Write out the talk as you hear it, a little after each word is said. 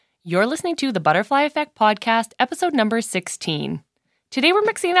You're listening to the Butterfly Effect Podcast, episode number 16. Today we're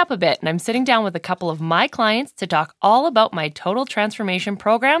mixing it up a bit, and I'm sitting down with a couple of my clients to talk all about my Total Transformation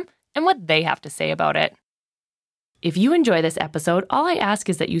program and what they have to say about it. If you enjoy this episode, all I ask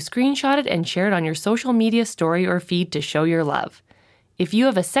is that you screenshot it and share it on your social media story or feed to show your love. If you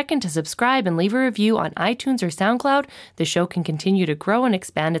have a second to subscribe and leave a review on iTunes or SoundCloud, the show can continue to grow and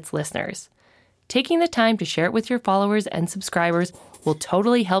expand its listeners. Taking the time to share it with your followers and subscribers will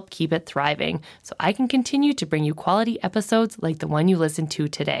totally help keep it thriving, so I can continue to bring you quality episodes like the one you listened to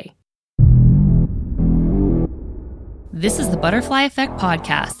today. This is the Butterfly Effect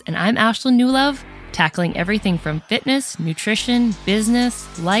Podcast, and I'm Ashlyn Newlove, tackling everything from fitness, nutrition,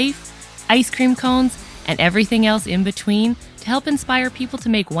 business, life, ice cream cones, and everything else in between to help inspire people to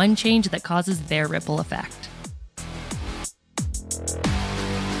make one change that causes their ripple effect.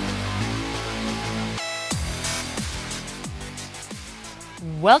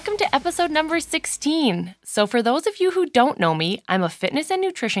 Welcome to episode number 16. So for those of you who don't know me, I'm a fitness and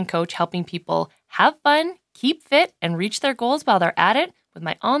nutrition coach helping people have fun, keep fit, and reach their goals while they're at it with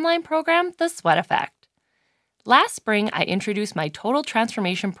my online program, The Sweat Effect. Last spring, I introduced my Total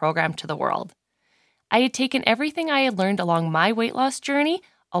Transformation program to the world. I had taken everything I had learned along my weight loss journey,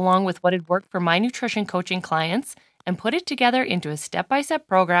 along with what had worked for my nutrition coaching clients, and put it together into a step-by-step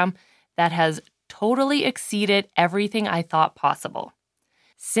program that has totally exceeded everything I thought possible.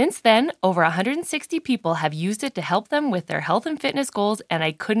 Since then, over 160 people have used it to help them with their health and fitness goals, and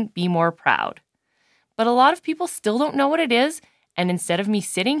I couldn't be more proud. But a lot of people still don't know what it is, and instead of me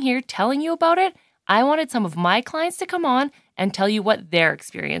sitting here telling you about it, I wanted some of my clients to come on and tell you what their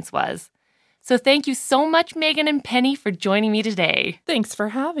experience was. So thank you so much, Megan and Penny, for joining me today. Thanks for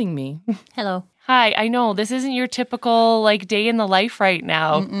having me. Hello. Hi, I know this isn't your typical day in the life right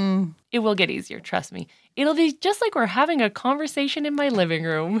now. Mm-mm. It will get easier, trust me. It'll be just like we're having a conversation in my living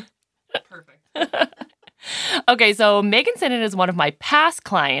room. Perfect. Okay, so Megan Sinnen is one of my past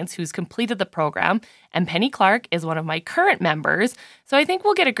clients who's completed the program, and Penny Clark is one of my current members. So I think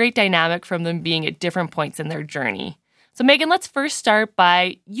we'll get a great dynamic from them being at different points in their journey. So Megan, let's first start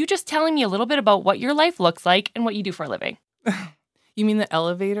by you just telling me a little bit about what your life looks like and what you do for a living. You mean the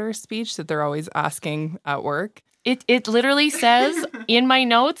elevator speech that they're always asking at work? It literally says in my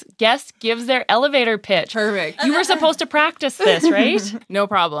notes, guest gives their elevator pitch. Perfect. You were supposed to practice this, right? No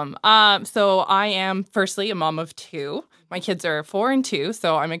problem. So I am, firstly, a mom of two. My kids are 4 and 2,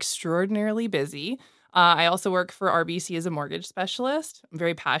 so I'm extraordinarily busy. I also work for RBC as a mortgage specialist. I'm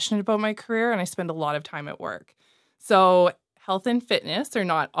very passionate about my career, and I spend a lot of time at work. So health and fitness are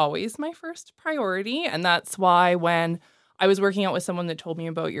not always my first priority, and that's why when I was working out with someone that told me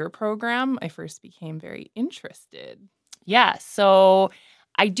about your program, I first became very interested. Yeah, so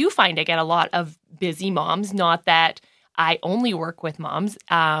I do find I get a lot of busy moms, not that I only work with moms,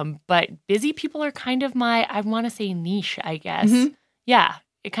 but busy people are kind of my, I want to say niche, I guess. Mm-hmm. Yeah,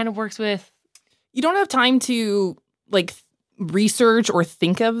 it kind of works with... You don't have time to research or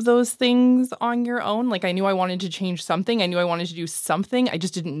think of those things on your own. I knew I wanted to change something. I knew I wanted to do something. I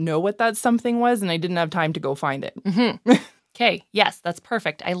just didn't know what that something was, and I didn't have time to go find it. Mm-hmm. Okay, yes, that's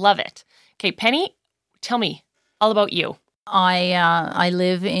perfect. I love it. Okay, Penny, tell me all about you. I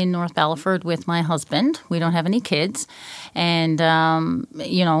live in North Battleford with my husband. We don't have any kids. And,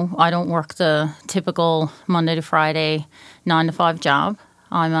 I don't work the typical Monday to Friday, 9 to 5 job.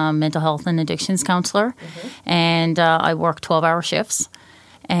 I'm a mental health and addictions counselor, and I work 12-hour shifts.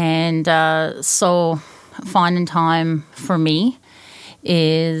 And so finding time for me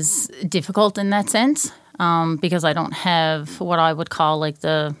is difficult in that sense because I don't have what I would call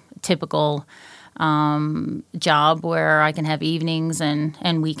the typical job where I can have evenings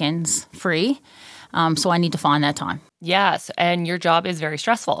and weekends free. So I need to find that time. Yes, and your job is very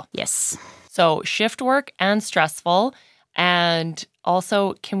stressful. Yes. So shift work and stressful. And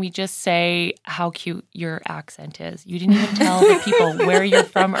also, can we just say how cute your accent is? You didn't even tell the people where you're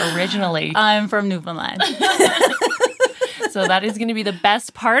from originally. I'm from Newfoundland. So that is going to be the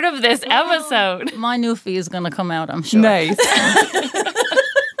best part of this episode. My Newfie is going to come out, I'm sure. Nice.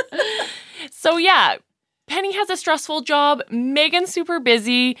 So yeah, Penny has a stressful job. Megan's super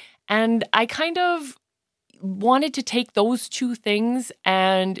busy. And I kind of wanted to take those two things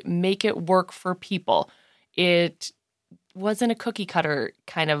and make it work for people. It wasn't a cookie cutter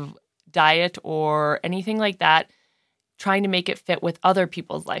kind of diet or anything like that, trying to make it fit with other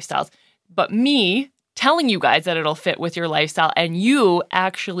people's lifestyles. But me telling you guys that it'll fit with your lifestyle and you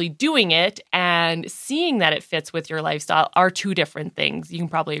actually doing it and seeing that it fits with your lifestyle are two different things. You can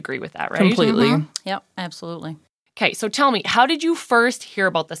probably agree with that, right? Completely. Mm-hmm. Yep, absolutely. Okay, so tell me, how did you first hear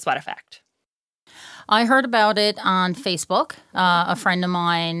about the Sweat Effect? I heard about it on Facebook. A friend of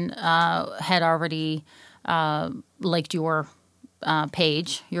mine had already liked your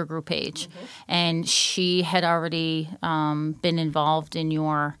page, your group page, and she had already been involved in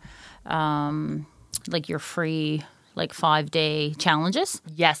your your free 5-day challenges.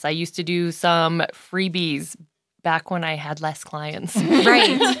 Yes, I used to do some freebies back when I had less clients.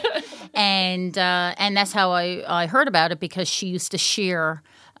 Right. And that's how I heard about it, because she used to share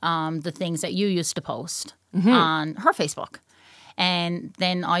the things that you used to post on her Facebook. And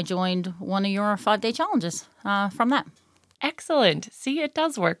then I joined one of your 5-day challenges from that. Excellent. See, it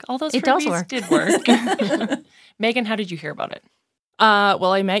does work. All those It does freebies work. did work. Megan, how did you hear about it?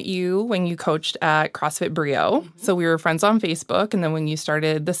 Well, I met you when you coached at CrossFit Brio. So we were friends on Facebook. And then when you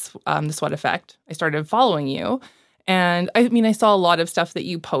started the Sweat Effect, I started following you. And I saw a lot of stuff that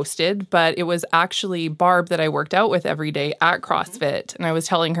you posted, but it was actually Barb that I worked out with every day at CrossFit. And I was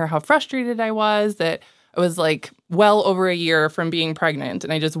telling her how frustrated I was, that I was well over a year from being pregnant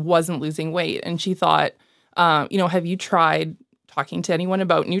and I just wasn't losing weight. And she thought, have you tried talking to anyone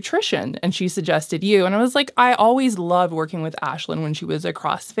about nutrition? And she suggested you. And I was like, I always loved working with Ashlyn when she was a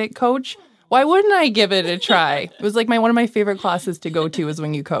CrossFit coach. Why wouldn't I give it a try? It was one of my favorite classes to go to is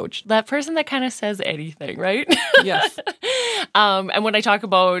when you coached. That person that kind of says anything, right? Yes. And when I talk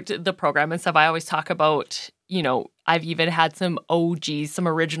about the program and stuff, I always talk about, I've even had some OGs, some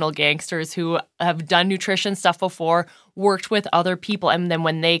original gangsters who have done nutrition stuff before, worked with other people. And then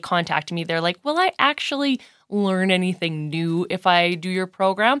when they contact me, they're like, will I actually learn anything new if I do your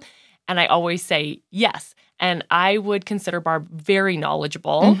program? And I always say yes. And I would consider Barb very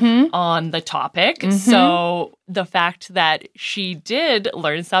knowledgeable on the topic. So the fact that she did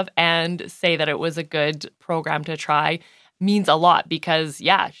learn stuff and say that it was a good program to try means a lot, because,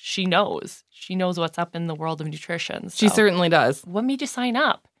 yeah, she knows. She knows what's up in the world of nutrition. So She certainly does. what made you sign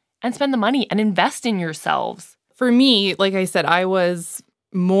up and spend the money and invest in yourselves? For me, like I said, I was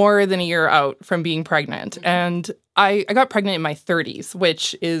more than a year out from being pregnant. And I got pregnant in my 30s,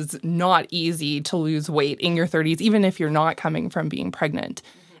 which is not easy to lose weight in your 30s, even if you're not coming from being pregnant.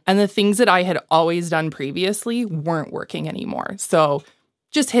 And the things that I had always done previously weren't working anymore. So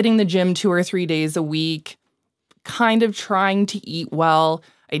just hitting the gym 2 or 3 days a week, kind of trying to eat well.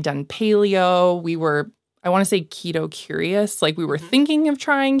 I'd done paleo. We were, I want to say, keto curious. We were thinking of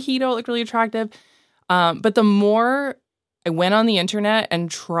trying keto. It looked really attractive. But the more I went on the internet and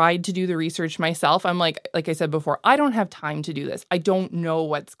tried to do the research myself, I'm like I said before, I don't have time to do this. I don't know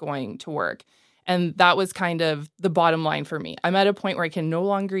what's going to work. And that was kind of the bottom line for me. I'm at a point where I can no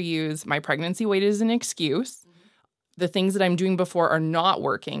longer use my pregnancy weight as an excuse. The things that I'm doing before are not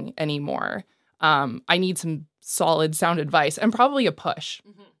working anymore. I need some solid sound advice and probably a push.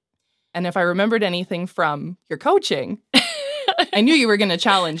 And if I remembered anything from your coaching, I knew you were going to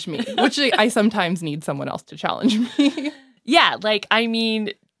challenge me, which I sometimes need someone else to challenge me. Yeah,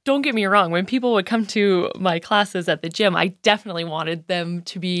 don't get me wrong. When people would come to my classes at the gym, I definitely wanted them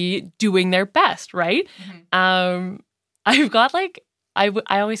to be doing their best, right? I've got I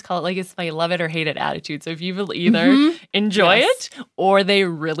always call it it's my love it or hate it attitude. So if you will either enjoy it or they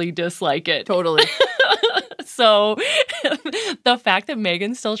really dislike it. Totally. So the fact that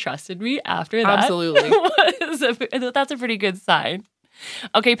Megan still trusted me after that that's a pretty good sign.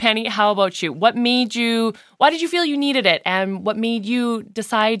 Okay, Penny, how about you? Why did you feel you needed it? And what made you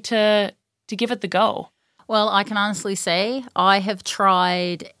decide to give it the go? Well, I can honestly say I have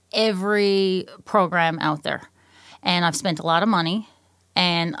tried every program out there, and I've spent a lot of money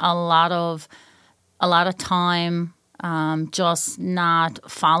and a lot of time just not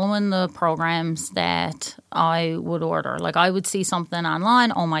following the programs that I would order. I would see something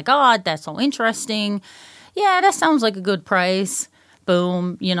online. Oh my God, that's so interesting. Yeah, that sounds like a good price.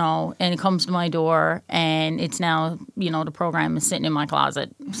 Boom, and it comes to my door, and it's now, the program is sitting in my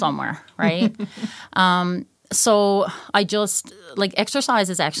closet somewhere, right? So I just, exercise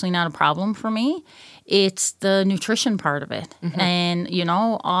is actually not a problem for me. It's the nutrition part of it. And,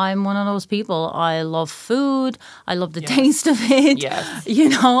 I'm one of those people. I love food. I love the taste of it. Yes.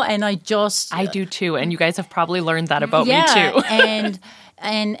 And I do too. And you guys have probably learned that about me too.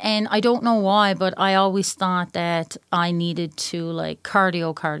 And I don't know why, but I always thought that I needed to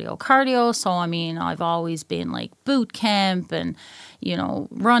cardio. So, I've always been boot camp and,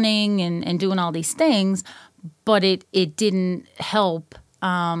 running and doing all these things, but it didn't help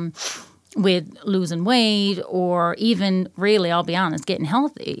with losing weight or even really, I'll be honest, getting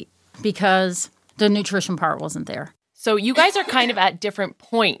healthy because the nutrition part wasn't there. So you guys are kind of at different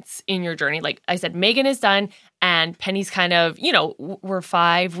points in your journey. Like I said, Megan is done and Penny's kind of, we're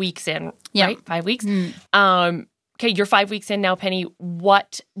 5 weeks in, right? 5 weeks. Kind okay, you're 5 weeks in now, Penny.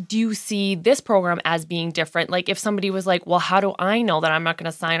 What do you see this program as being different? Like if somebody was like, well, how do I know that I'm not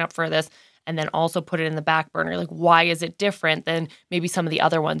going to sign up for this and then also put it in the back burner? Like, why is it different than maybe some of the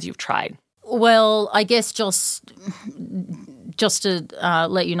other ones you've tried? Well, I guess just to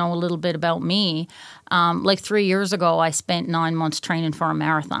let you know a little bit about me, like 3 years ago, I spent 9 months training for a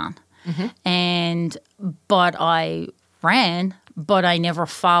marathon. But I ran, but I never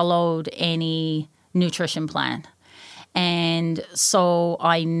followed any nutrition plan. And so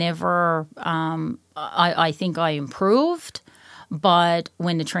I never, I think I improved, but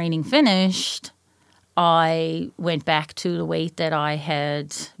when the training finished, I went back to the weight that I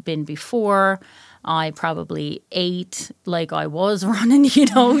had been before. I probably ate like I was running,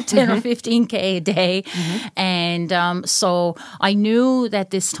 10 or 15K a day. And so I knew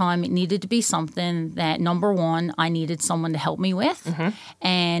that this time it needed to be something that, number one, I needed someone to help me with.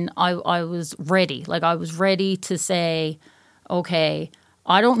 And I was ready. Like I was ready to say, okay,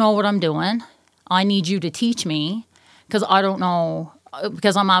 I don't know what I'm doing. I need you to teach me because I don't know,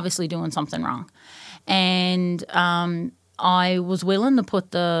 because I'm obviously doing something wrong. And I was willing to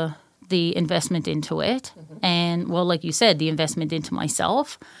put the investment into it. And, well, like you said, the investment into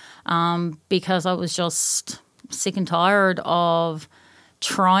myself because I was just sick and tired of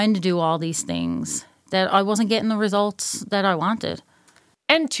trying to do all these things that I wasn't getting the results that I wanted.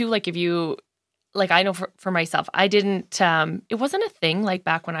 And too, like if you, like I know for myself, I didn't, it wasn't a thing like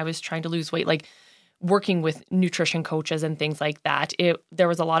back when I was trying to lose weight, like working with nutrition coaches and things like that. There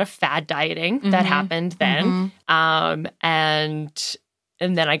was a lot of fad dieting that happened then.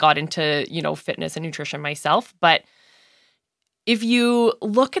 And then I got into, fitness and nutrition myself. But if you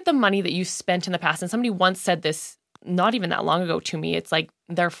look at the money that you spent in the past, and somebody once said this not even that long ago to me, it's like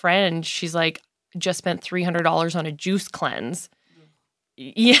their friend, she's like, just spent $300 on a juice cleanse.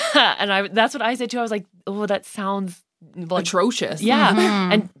 Yeah. And that's what I said too. I was like, oh, that sounds like, atrocious.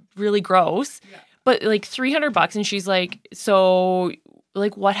 Yeah. And really gross. Yeah. But like $300. And she's like, so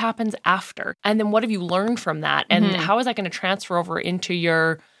like what happens after? And then what have you learned from that? And how is that going to transfer over into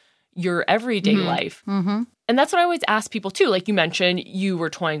your everyday life? And that's what I always ask people too. Like you mentioned, you were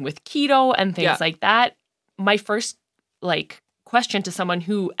toying with keto and things like that. My first question to someone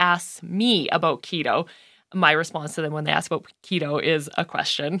who asks me about keto, my response to them when they ask about keto is a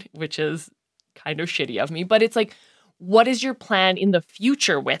question, which is kind of shitty of me. But it's like, what is your plan in the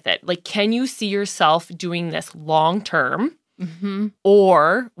future with it? Like, can you see yourself doing this long term?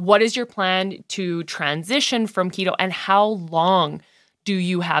 Or what is your plan to transition from keto, and how long do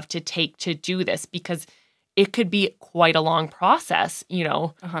you have to take to do this? Because it could be quite a long process,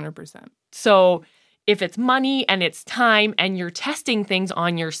 100%. So if it's money and it's time and you're testing things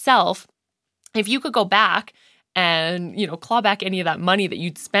on yourself, if you could go back and, claw back any of that money that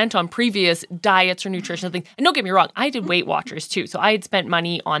you'd spent on previous diets or nutrition things. And don't get me wrong, I did Weight Watchers too. So I had spent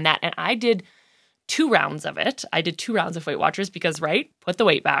money on that, and I did 2 rounds of it. I did 2 rounds of Weight Watchers because, put the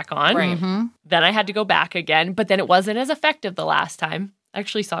weight back on. Right. Then I had to go back again, but then it wasn't as effective the last time. I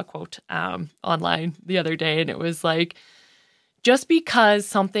actually saw a quote online the other day, and it was like, just because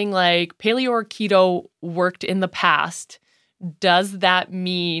something like paleo or keto worked in the past, does that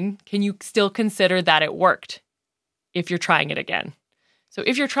mean, can you still consider that it worked if you're trying it again? So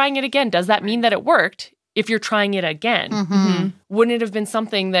if you're trying it again, does that mean that it worked? If you're trying it again, wouldn't it have been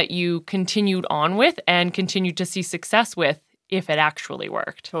something that you continued on with and continued to see success with if it actually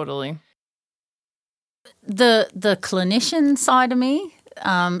worked? Totally. The clinician side of me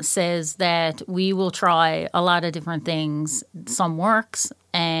says that we will try a lot of different things. Some works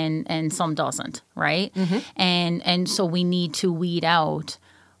and some doesn't, right? And so we need to weed out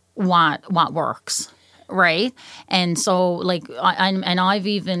what works. Right. And so I've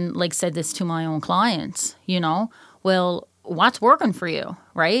even said this to my own clients, well, what's working for you?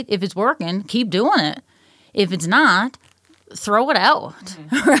 Right. If it's working, keep doing it. If it's not, throw it out.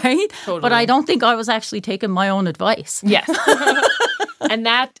 Right. Totally. But I don't think I was actually taking my own advice. Yes. And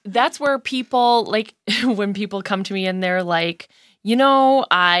that's where people when people come to me and they're like,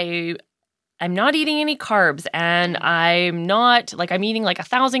 I'm not eating any carbs and I'm eating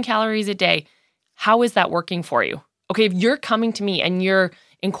 1,000 calories a day. How is that working for you? Okay, if you're coming to me and you're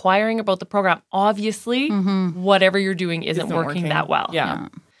inquiring about the program, obviously whatever you're doing isn't working that well. Yeah.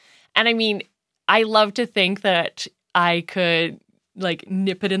 And I mean, I love to think that I could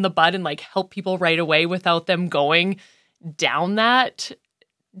nip it in the bud and help people right away without them going down that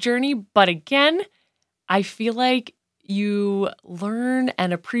journey. But again, I feel like you learn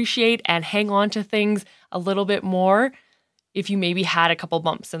and appreciate and hang on to things a little bit more if you maybe had a couple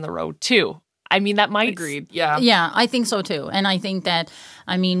bumps in the road too. I mean, that might... Agreed. Yeah. Yeah, I think so too. And I think that,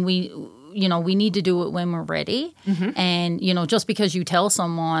 we we need to do it when we're ready. And, just because you tell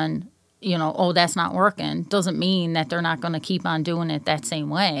someone, oh, that's not working, doesn't mean that they're not going to keep on doing it that same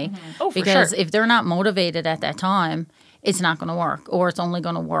way. Oh, for because sure. if they're not motivated at that time, it's not going to work, or it's only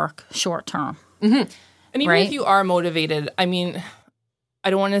going to work short term. And even Right? if you are motivated, I mean, I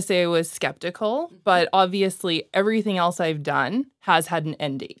don't want to say I was skeptical, but obviously everything else I've done has had an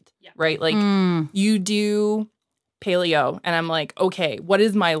end date, right? Like you do paleo and I'm like, okay, what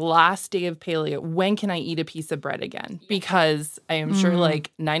is my last day of paleo? When can I eat a piece of bread again? Because I am sure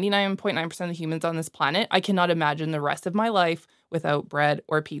like 99.9% of humans on this planet, I cannot imagine the rest of my life without bread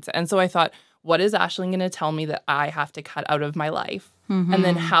or pizza. And so I thought, what is Ashlyn going to tell me that I have to cut out of my life? And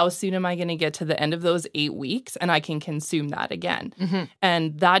then how soon am I going to get to the end of those 8 weeks and I can consume that again?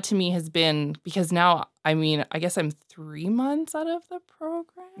 And that to me has been, because now, I mean, I guess I'm 3 months out of the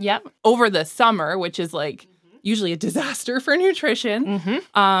program. Yep. Over the summer, which is like usually a disaster for nutrition.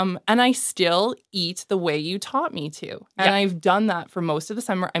 And I still eat the way you taught me to. And I've done that for most of the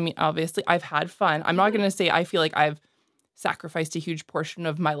summer. I mean, obviously, I've had fun. I'm not going to say I feel like I've sacrificed a huge portion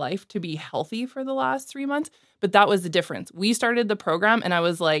of my life to be healthy for the last 3 months. But that was the difference. We started the program and I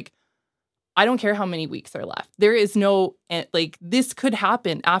was like, I don't care how many weeks are left. There is no, like, this could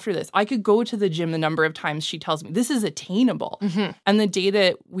happen after this. I could go to the gym the number of times she tells me. This is attainable. And the day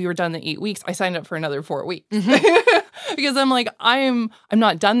that we were done the 8 weeks, I signed up for another 4 weeks. Because I'm like, I'm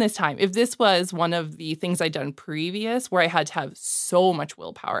not done this time. If this was one of the things I'd done previous where I had to have so much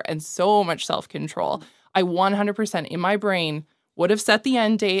willpower and so much self-control, I 100% in my brain would have set the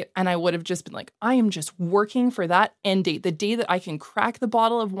end date and I would have just been like, I am just working for that end date, the day that I can crack the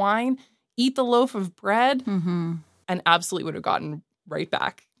bottle of wine, eat the loaf of bread, and absolutely would have gotten right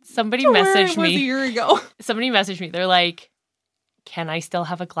back. Somebody to where it messaged was me. a year ago. Somebody messaged me. They're like, can I still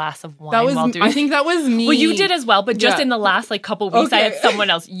have a glass of wine That was, while doing I think that was me. Well, you did as well, but just Yeah. in the last couple of weeks, I had Okay. someone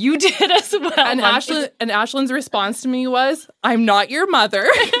else. You did as well. And Ashlyn's response to me was, I'm not your mother.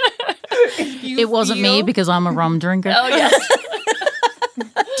 It wasn't me because I'm a rum drinker. Oh, yes.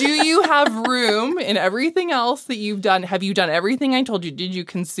 Do you have room in everything else that you've done? Have you done everything I told you? Did you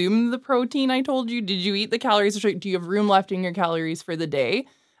consume the protein I told you? Did you eat the calories? Do you have room left in your calories for the day?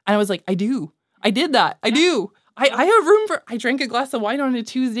 And I was like, I do. I did that. I do. I have room for, I drank a glass of wine on a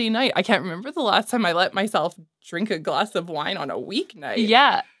Tuesday night. I can't remember the last time I let myself drink a glass of wine on a weeknight.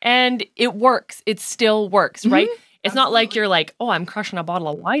 Yeah. And it works. It still works, right? It's not like you're like, oh, I'm crushing a bottle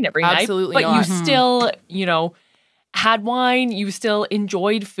of wine every Absolutely night. But not. you still, had wine. You still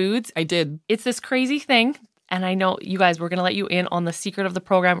enjoyed foods. I did. It's this crazy thing. And I know you guys, we're going to let you in on the secret of the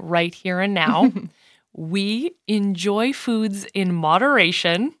program right here and now. We enjoy foods in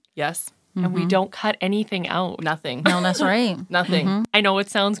moderation. Yes. And we don't cut anything out. Nothing. No, that's right. Nothing. I know it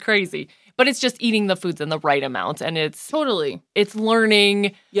sounds crazy, but it's just eating the foods in the right amount. And it's Totally.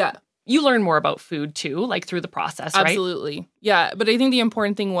 learning. Yeah. You learn more about food too, like through the process, right? Absolutely. Yeah. But I think the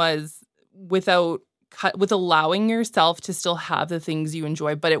important thing was with allowing yourself to still have the things you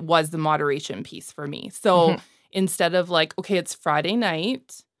enjoy, but it was the moderation piece for me. So instead of like, okay, it's Friday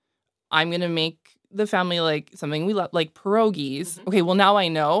night, I'm going to make the family like something we love, like pierogies. Okay, well, now I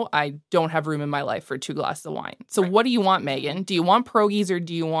know I don't have room in my life for 2 glasses of wine. So what do you want, Megan? Do you want pierogies or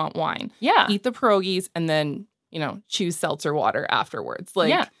do you want wine? Yeah. Eat the pierogies and then, choose seltzer water afterwards. Like,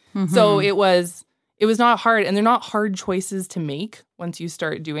 Yeah. So it was not hard, and they're not hard choices to make once you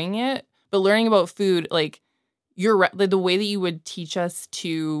start doing it. But learning about food, like the way that you would teach us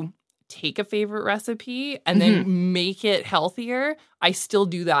to take a favorite recipe and then make it healthier, I still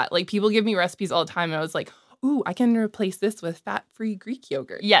do that. Like people give me recipes all the time, and I was like, ooh, I can replace this with fat-free Greek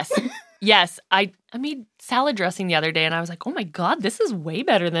yogurt. Yes. Yes. I made salad dressing the other day and I was like, oh my God, this is way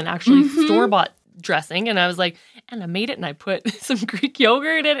better than actually store-bought dressing. And I was like, and I made it and I put some Greek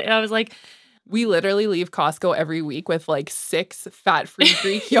yogurt in it. And I was like, we literally leave Costco every week with like 6 fat-free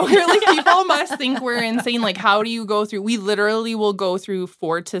Greek yogurt. Like people must think we're insane. Like how do you go through? We literally will go through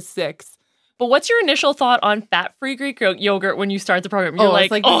 4 to 6. but what's your initial thought on fat-free Greek yogurt when you start the program? You're It's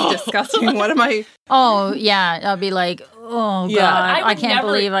like this is disgusting. What am I? Oh, yeah. I'll be like, oh, Yeah. God, I I would can't never-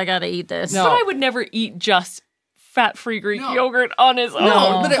 believe I got to eat this. No. But I would never eat just fat-free Greek yogurt on its own.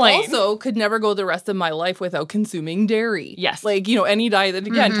 No, but plain. I also could never go the rest of my life without consuming dairy. Yes. Like, any diet that,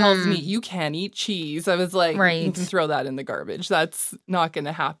 again, tells me you can't eat cheese. I was like, you Right. can throw that in the garbage. That's not going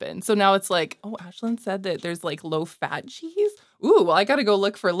to happen. So now it's like, oh, Ashlyn said that there's like low-fat cheese. Ooh, well, I got to go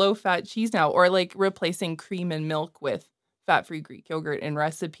look for low-fat cheese now. Or like replacing cream and milk with fat-free Greek yogurt in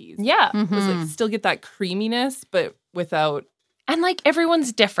recipes. Yeah. It was like, still get that creaminess, but without... And like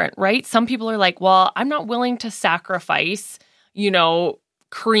everyone's different, right? Some people are like, well, I'm not willing to sacrifice,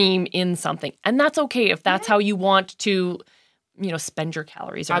 cream in something. And that's okay if that's how you want to spend your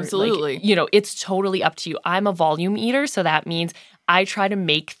calories. Or Absolutely. It's totally up to you. I'm a volume eater, so that means I try to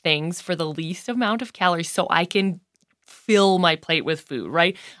make things for the least amount of calories so I can fill my plate with food,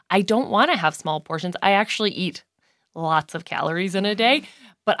 right? I don't want to have small portions. I actually eat lots of calories in a day,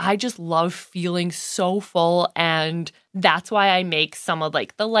 but I just love feeling so full, and that's why I make some of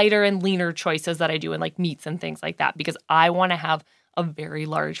like the lighter and leaner choices that I do in like meats and things like that, because I want to have a very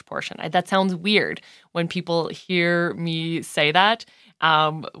large portion. That sounds weird when people hear me say that.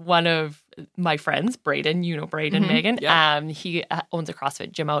 One of my friends, Braden, Braden, Megan, he owns a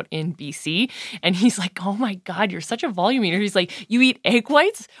CrossFit gym out in BC. And he's like, oh my God, you're such a volume eater. He's like, you eat egg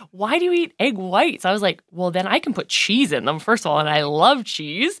whites? Why do you eat egg whites? I was like, well, then I can put cheese in them, first of all. And I love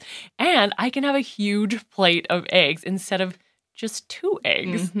cheese. And I can have a huge plate of eggs instead of just 2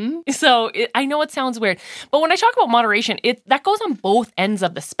 eggs. Mm-hmm. So I know it sounds weird. But when I talk about moderation, that goes on both ends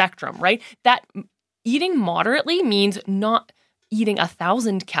of the spectrum, right? That eating moderately means not eating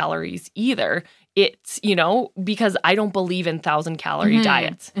 1,000 calories either. It's, because I don't believe in 1,000-calorie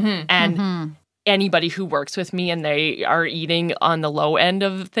diets. Mm-hmm. And anybody who works with me and they are eating on the low end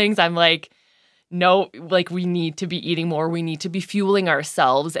of things, I'm like, no, like we need to be eating more. We need to be fueling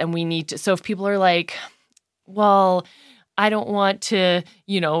ourselves, and we need to. So if people are like, well, I don't want to,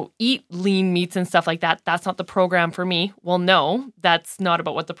 eat lean meats and stuff like that, that's not the program for me. Well, no, that's not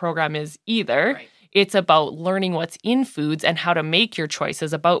about what the program is either. Right. It's about learning what's in foods and how to make your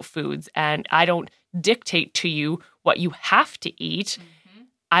choices about foods. And I don't dictate to you what you have to eat. Mm-hmm.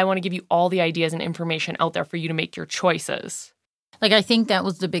 I want to give you all the ideas and information out there for you to make your choices. Like, I think that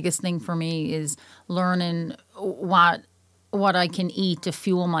was the biggest thing for me, is learning what I can eat to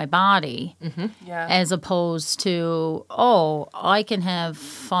fuel my body, as opposed to, I can have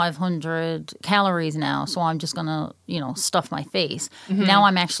 500 calories now, so I'm just going to, stuff my face. Mm-hmm. Now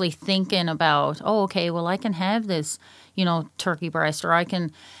I'm actually thinking about, I can have this, turkey breast, or I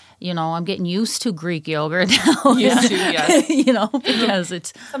can, I'm getting used to Greek yogurt now. Used to, yes. Because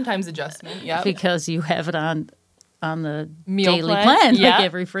it's... Sometimes adjustment, yeah. Because you have it on the meal daily plan like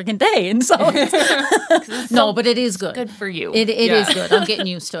every freaking day. And so, no, but it is good. Good for you. It is good. I'm getting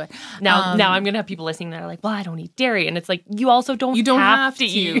used to it. Now I'm going to have people listening that are like, well, I don't eat dairy. And it's like, you also don't have to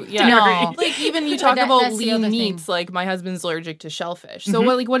eat yeah. dairy. No. Like, even you talk about lean meats, like my husband's allergic to shellfish. So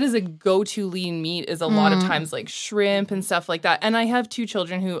what is a go-to lean meat is a lot of times like shrimp and stuff like that. And I have 2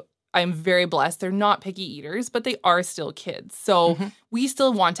 children who I'm very blessed. They're not picky eaters, but they are still kids. So we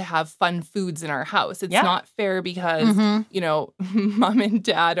still want to have fun foods in our house. It's not fair because, mom and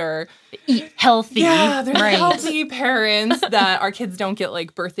dad are eat healthy. Yeah, they're healthy parents that our kids don't get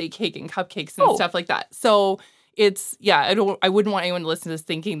like birthday cake and cupcakes and stuff like that. So it's, I wouldn't want anyone to listen to this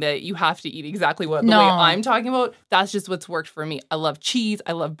thinking that you have to eat exactly the way I'm talking about. That's just what's worked for me. I love cheese.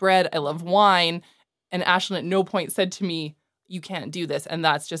 I love bread. I love wine. And Ashlyn at no point said to me, you can't do this. And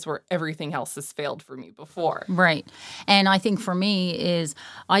that's just where everything else has failed for me before. Right. And I think for me is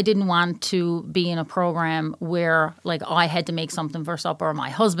I didn't want to be in a program where like I had to make something for supper or my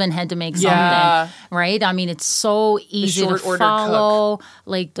husband had to make something. Right. I mean, it's so easy to follow.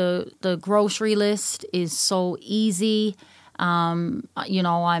 Like the grocery list is so easy. I'm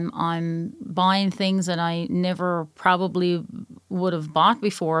buying things that I never probably would have bought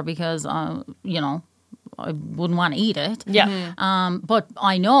before because, I wouldn't want to eat it. Yeah. But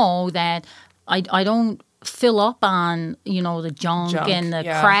I know that I don't fill up on, the junk and the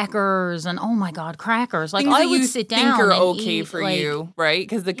crackers and, oh my God, crackers. Like, things I would sit down think are and okay eat, for you, right?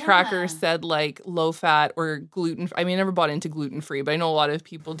 Because the crackers said like low fat or gluten. I mean, I never bought into gluten free, but I know a lot of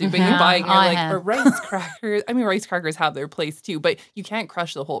people do. But you buy it and you're like, or rice crackers. I mean, rice crackers have their place too, but you can't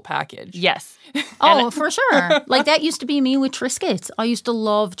crush the whole package. Yes. For sure. Like, that used to be me with Triscuits. I used to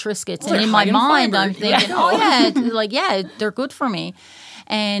love Triscuits. And in my mind, I'm thinking, they're good for me.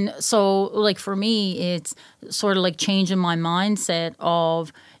 And so, like, for me, it's sort of like changing my mindset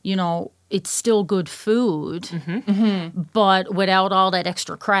of, it's still good food, but without all that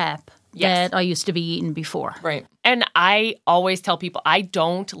extra crap that I used to be eating before. Right. And I always tell people I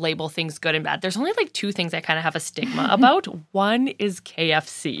don't label things good and bad. There's only like 2 things I kind of have a stigma about. One is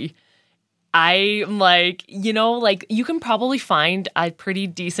KFC. I'm like, you can probably find a pretty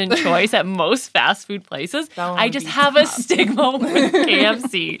decent choice at most fast food places. I just have a stigma with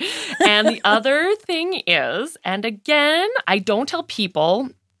KFC. And the other thing is, and again, I don't tell people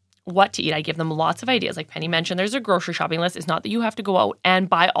what to eat. I give them lots of ideas. Like Penny mentioned, there's a grocery shopping list. It's not that you have to go out and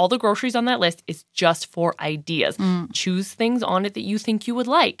buy all the groceries on that list. It's just for ideas. Choose things on it that you think you would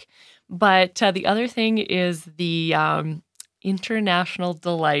like. But the other thing is the International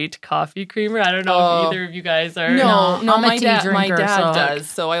Delight coffee creamer. I don't know if either of you guys are. No, my dad does.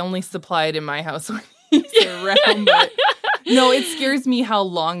 So I only supply it in my house when he's around. But No, it scares me how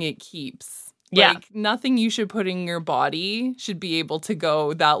long it keeps. Yeah. Like, nothing you should put in your body should be able to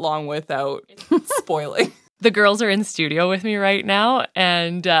go that long without spoiling. The girls are in studio with me right now,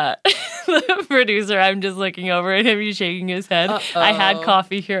 and the producer, I'm just looking over at him. He's shaking his head. I had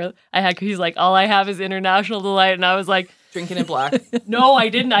coffee here. He's like, all I have is International Delight. And I was like, Drinking it black. no, I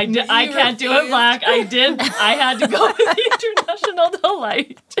didn't. I can't do it black. I had to go with the International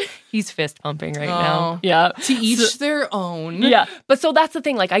Delight. He's fist pumping right now. Yeah. To each their own. Yeah. But so that's the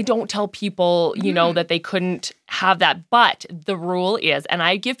thing. Like, I don't tell people, that they couldn't have that. But the rule is, and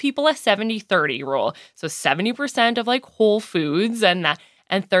I give people a 70-30 rule. So 70% of like whole foods and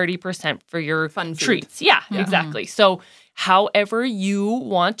 30% for your fun treats. Yeah, exactly. So however you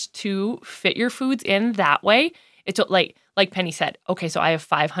want to fit your foods in that way, it's like Penny said, okay, so I have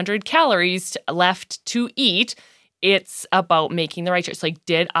 500 calories left to eat. It's about making the right choice. Like,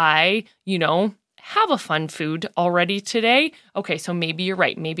 did I, have a fun food already today? Okay, so maybe you're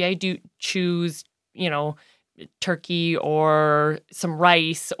right. Maybe I do choose, turkey or some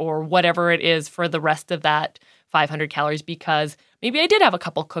rice or whatever it is for the rest of that 500 calories because maybe I did have a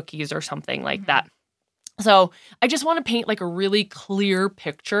couple cookies or something like that. So I just want to paint like a really clear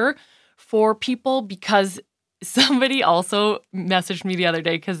picture for people because somebody also messaged me the other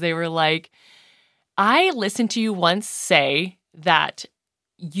day because they were like, I listened to you once say that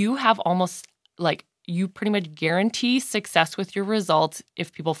you have almost like you pretty much guarantee success with your results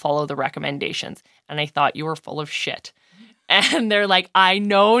if people follow the recommendations. And I thought you were full of shit. And they're like, I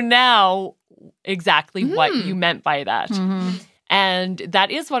know now exactly what you meant by that. And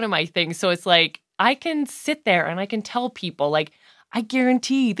that is one of my things. So it's like, I can sit there and I can tell people like, I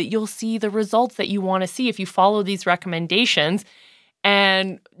guarantee that you'll see the results that you want to see if you follow these recommendations.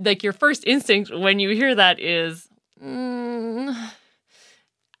 And like your first instinct when you hear that is,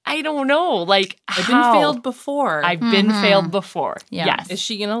 I don't know. Like, I've been failed before. I've been failed before. Yeah. Yes. Is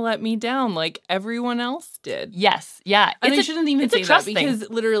she going to let me down like everyone else did? Yes. Yeah. And I shouldn't even say that thing. because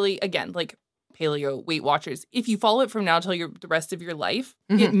literally, again, like paleo Weight Watchers, if you follow it from now till the rest of your life,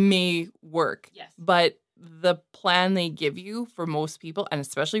 it may work. Yes. But the plan they give you for most people, and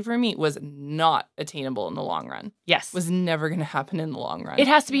especially for me, was not attainable in the long run. Yes. Was never going to happen in the long run. It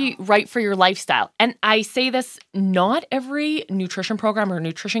has to be right for your lifestyle. And I say this, not every nutrition program or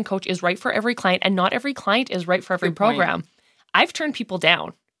nutrition coach is right for every client, and not every client is right for every program. I've turned people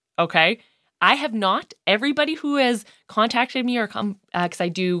down, okay? I have not. Everybody who has contacted me or come, because I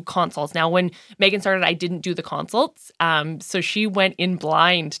do consults. Now, when Megan started, I didn't do the consults. So she went in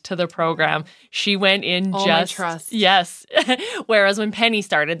blind to the program. She went in my trust. Yes. Whereas when Penny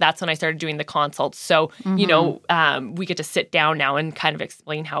started, that's when I started doing the consults. So, we get to sit down now and kind of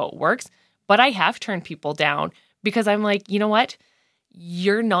explain how it works. But I have turned people down because I'm like, you know what?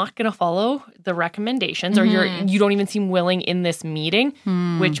 You're not going to follow the recommendations or you don't even seem willing in this meeting,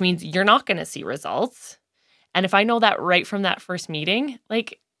 which means you're not going to see results. And if I know that right from that first meeting,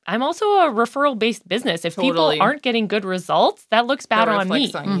 like I'm also a referral-based business. If people aren't getting good results, that looks bad on me.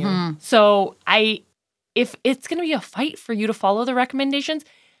 On you. So if it's going to be a fight for you to follow the recommendations,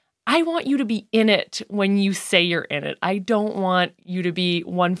 I want you to be in it when you say you're in it. I don't want you to be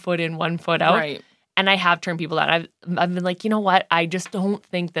 1 foot in, 1 foot out. Right. And I have turned people down. I've been like, you know what? I just don't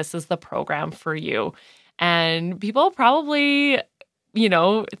think this is the program for you. And people probably,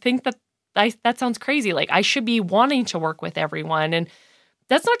 think that that sounds crazy. Like I should be wanting to work with everyone. And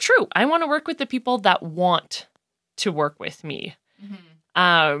that's not true. I want to work with the people that want to work with me.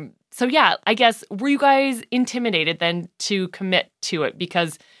 So yeah, I guess, were you guys intimidated then to commit to it?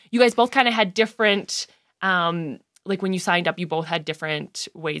 Because you guys both kind of had different, like when you signed up, you both had different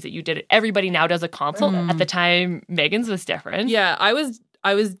ways that you did it. Everybody now does a consult. At the time, Megan's was different. Yeah, I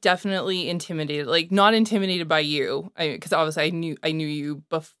was definitely intimidated. Like not intimidated by you, because obviously I knew you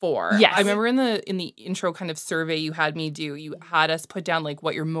before. Yes. I remember in the intro kind of survey you had me do, you had us put down like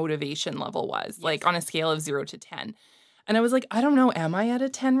what your motivation level was, like on a scale of 0 to 10. And I was like, I don't know, am I at a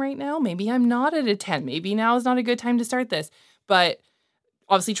 10 right now? Maybe I'm not at a 10. Maybe now is not a good time to start this. But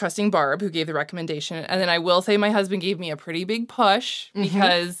obviously trusting Barb, who gave the recommendation. And then I will say my husband gave me a pretty big push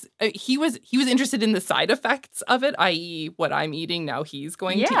because he was interested in the side effects of it, i.e. what I'm eating now he's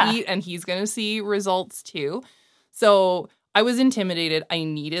going to eat and he's going to see results too. So I was intimidated. I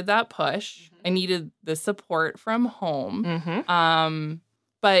needed that push. I needed the support from home.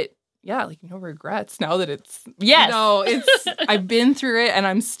 But yeah, like no regrets now that it's, I've been through it and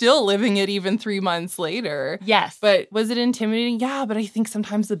I'm still living it even 3 months later. Yes. But was it intimidating? Yeah, but I think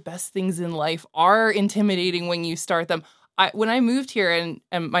sometimes the best things in life are intimidating when you start them. when I moved here and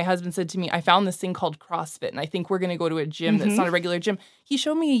my husband said to me, I found this thing called CrossFit, and I think we're going to go to a gym that's not a regular gym. He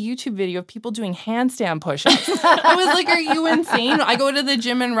showed me a YouTube video of people doing handstand push-ups. I was like, are you insane? I go to the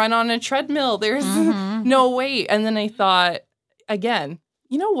gym and run on a treadmill. There's no way. And then I thought, again,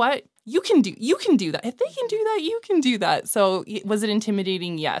 you know what? You can do that. If they can do that, you can do that. So was it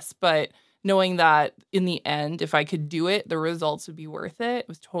intimidating? Yes. But knowing that in the end, if I could do it, the results would be worth it. It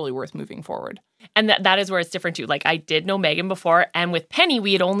was totally worth moving forward. And that is where it's different too. Like I did know Megan before, and with Penny,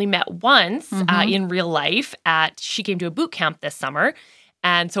 we had only met once in real life she came to a boot camp this summer.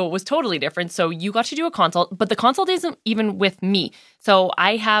 And so it was totally different. So you got to do a consult, but the consult isn't even with me. So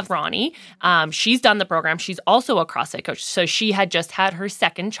I have Ronnie. She's done the program. She's also a CrossFit coach. So she had just had her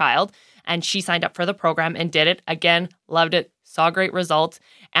second child, and she signed up for the program and did it. Again, loved it, saw great results,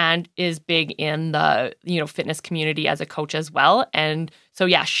 and is big in the, fitness community as a coach as well. And so,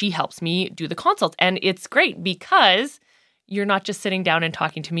 yeah, she helps me do the consult. And it's great because you're not just sitting down and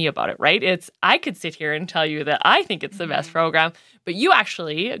talking to me about it, right? I could sit here and tell you that I think it's the best program, but you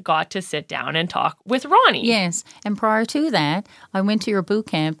actually got to sit down and talk with Ronnie. Yes. And prior to that, I went to your boot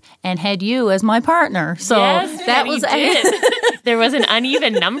camp and had you as my partner. So yes, that was did. There was an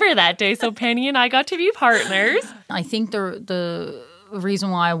uneven number that day, so Penny and I got to be partners. I think the reason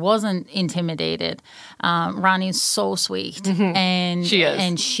why I wasn't intimidated, Ronnie is so sweet. And she is.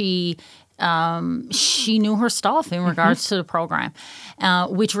 And she knew her stuff in regards to the program,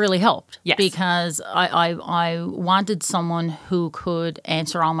 which really helped. Yes. Because I wanted someone who could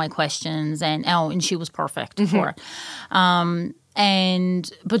answer all my questions, and she was perfect for it.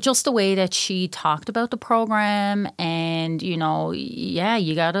 But just the way that she talked about the program, and you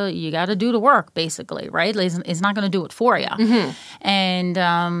gotta do the work basically, right? It's not going to do it for you. And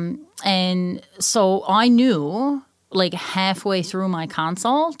so I knew like halfway through my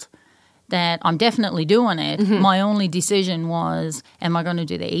consult that I'm definitely doing it. My only decision was, am I going to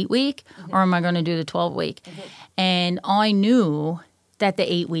do the 8-week or am I going to do the 12-week? And I knew that the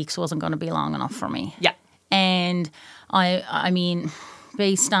 8 weeks wasn't going to be long enough for me. Yeah. And I mean,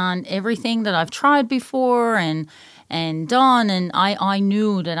 based on everything that I've tried before and done, and I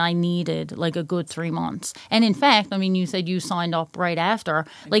knew that I needed like a good 3 months. And in fact, I mean, you said you signed up right after.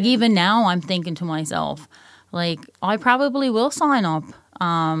 Like even now I'm thinking to myself, like I probably will sign up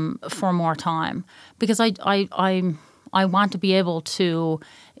for more time because I want to be able to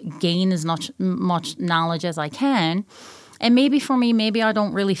gain as much knowledge as I can. And maybe for me, maybe I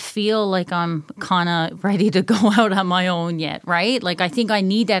don't really feel like I'm kind of ready to go out on my own yet, right? Like I think I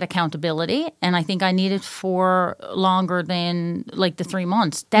need that accountability, and I think I need it for longer than like the 3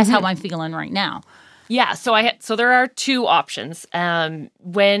 months. That's how I'm feeling right now. Yeah, so there are two options.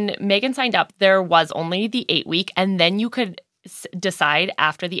 When Megan signed up, there was only the 8-week, and then you could decide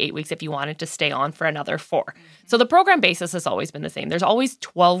after the 8 weeks if you wanted to stay on for another 4. So the program basis has always been the same. There's always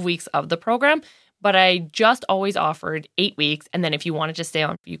 12 weeks of the program, but I just always offered 8 weeks, and then if you wanted to stay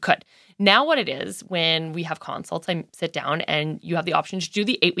on, you could. Now what it is, when we have consults, I sit down and you have the option to do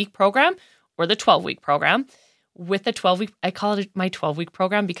the 8-week program or the 12-week program. With the 12-week, I call it my 12-week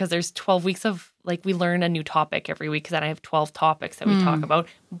program because there's 12 weeks of, like, we learn a new topic every week because then I have 12 topics that we talk about.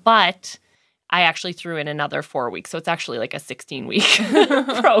 But I actually threw in another 4 weeks. So it's actually like a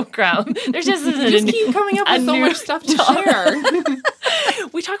 16-week program. There's just keep coming up with so much stuff to share.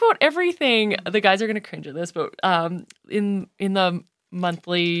 We talk about everything. The guys are going to cringe at this, but in the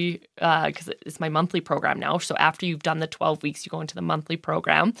monthly, because it's my monthly program now. So after you've done the 12 weeks, you go into the monthly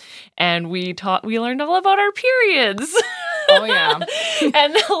program, and we learned all about our periods. Oh yeah,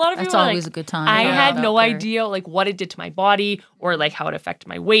 and a lot of That's people always like, a good time. I had no idea like what it did to my body or like how it affected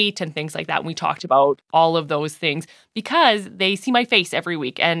my weight and things like that. And we talked about all of those things because they see my face every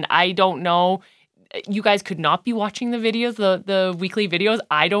week, and I don't know. You guys could not be watching the videos, the weekly videos.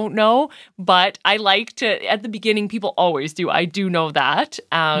 I don't know, but I like to, at the beginning, people always do. I do know that.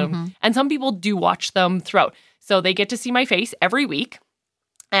 And some people do watch them throughout. So they get to see my face every week.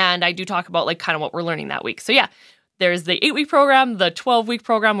 And I do talk about like kind of what we're learning that week. So yeah, there's the 8-week program, the 12-week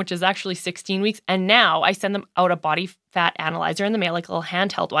program, which is actually 16 weeks. And now I send them out a body fat analyzer in the mail, like a little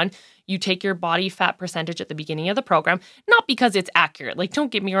handheld one. You take your body fat percentage at the beginning of the program, not because it's accurate. Like,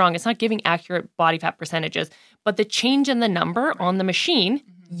 don't get me wrong, it's not giving accurate body fat percentages, but the change in the number on the machine,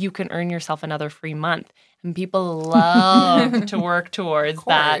 you can earn yourself another free month. And people love to work towards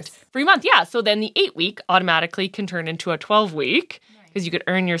that free month. Yeah, so then the 8-week automatically can turn into a 12-week because you could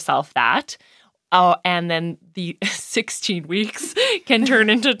earn yourself that. And then the 16 weeks can turn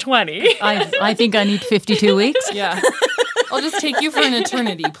into 20. I think I need 52 weeks. Yeah. I'll just take you for an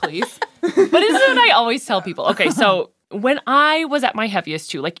eternity, please. But isn't what I always tell people? Okay, so when I was at my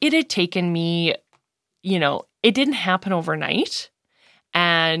heaviest too, like it had taken me, it didn't happen overnight.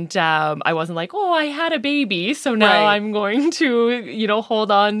 And I wasn't like, oh, I had a baby, so now I'm going to,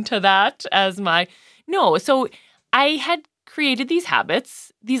 hold on to that as my... No, so I had created these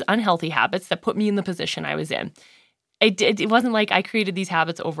habits, these unhealthy habits that put me in the position I was in. It wasn't like I created these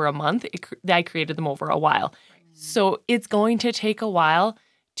habits over a month. I created them over a while. So it's going to take a while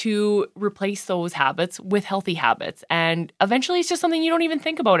to replace those habits with healthy habits. And eventually it's just something you don't even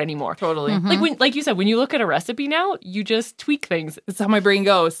think about anymore. Totally. Like you said, when you look at a recipe now, you just tweak things. It's how my brain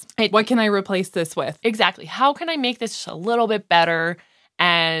goes. What can I replace this with? Exactly. How can I make this just a little bit better?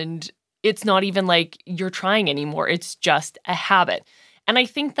 And it's not even like you're trying anymore. It's just a habit. And I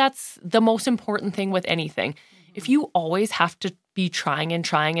think that's the most important thing with anything. If you always have to be trying and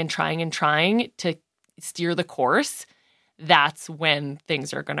trying and trying and trying to steer the course, that's when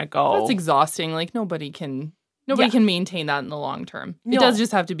things are going to go. That's exhausting. Like nobody can maintain that in the long term. No. It does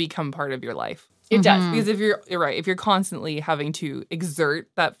just have to become part of your life. It does. Because you're right, if you're constantly having to exert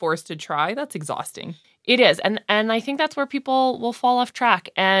that force to try, that's exhausting. It is. And I think that's where people will fall off track.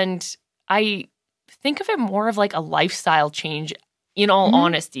 And I think of it more of like a lifestyle change, in all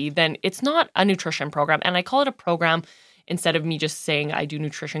honesty, than it's not a nutrition program. And I call it a program instead of me just saying I do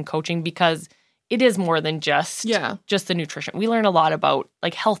nutrition coaching, because it is more than just the nutrition. We learn a lot about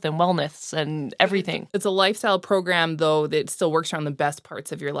like health and wellness and everything. It's a lifestyle program, though, that still works around the best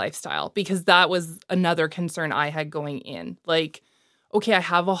parts of your lifestyle, because that was another concern I had going in. Like, okay, I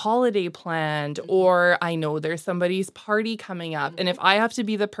have a holiday planned, or I know there's somebody's party coming up. And if I have to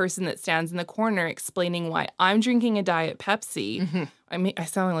be the person that stands in the corner explaining why I'm drinking a Diet Pepsi, I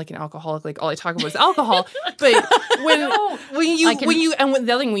sound like an alcoholic, like all I talk about is alcohol. But people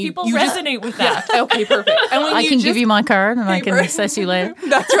resonate with that. Yeah, okay, perfect. And when I can give you my card and I can assess you later.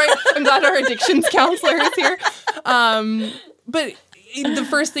 That's right. I'm glad our addictions counselor is here. But the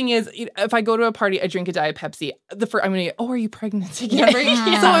first thing is, if I go to a party, I drink a Diet Pepsi. I'm going to go, are you pregnant again? Right?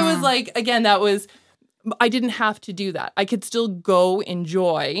 So I was like, again, I didn't have to do that. I could still go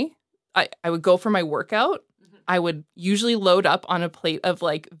enjoy. I would go for my workout. I would usually load up on a plate of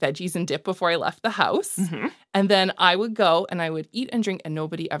like veggies and dip before I left the house. And then I would go and I would eat and drink, and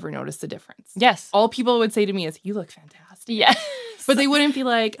nobody ever noticed the difference. Yes. All people would say to me is, you look fantastic. Yes. But they wouldn't be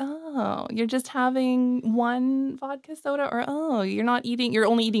like, oh, you're just having one vodka soda, or oh, you're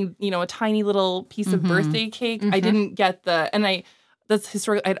only eating, a tiny little piece of birthday cake. I didn't get that's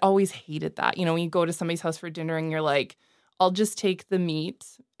historical. I'd always hated that. When you go to somebody's house for dinner and you're like, I'll just take the meat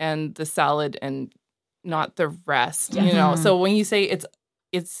and the salad and not the rest, So when you say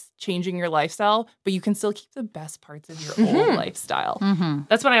it's changing your lifestyle, but you can still keep the best parts of your old lifestyle.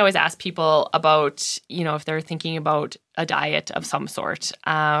 That's what I always ask people about, if they're thinking about a diet of some sort.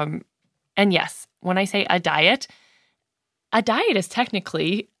 And yes, when I say a diet is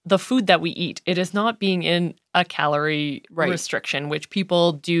technically the food that we eat. It is not being in a calorie restriction, which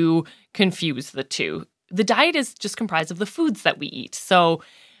people do confuse the two. The diet is just comprised of the foods that we eat. So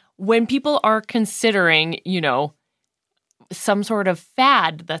when people are considering, some sort of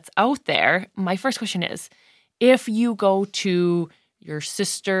fad that's out there, my first question is, if you go to your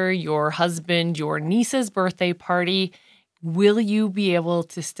sister, your husband, your niece's birthday party, will you be able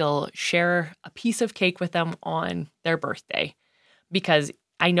to still share a piece of cake with them on their birthday? Because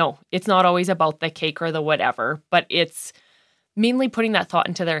I know it's not always about the cake or the whatever, but it's mainly putting that thought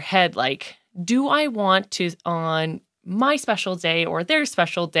into their head, like, do I want to, on my special day or their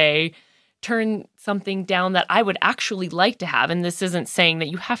special day, turn something down that I would actually like to have? And this isn't saying that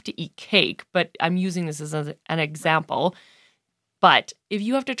you have to eat cake, but I'm using this as an example. But if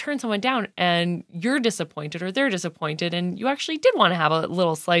you have to turn someone down and you're disappointed or they're disappointed and you actually did want to have a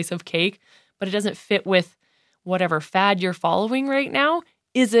little slice of cake, but it doesn't fit with whatever fad you're following right now,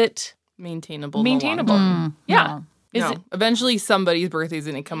 is it maintainable? Yeah. No. Eventually somebody's birthday is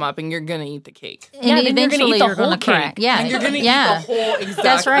going to come up and you're going to eat the cake. And eventually you're going to crack. Yeah. And you're going to eat the whole, exactly.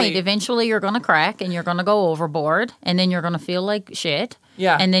 That's right. Eventually you're going to crack and you're going to go overboard and then you're going to feel like shit.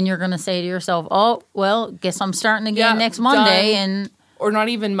 Yeah. And then you're going to say to yourself, oh, well, guess I'm starting again next Monday. Or not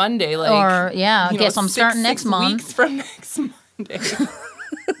even Monday. Guess I'm starting next month. Weeks from next Monday.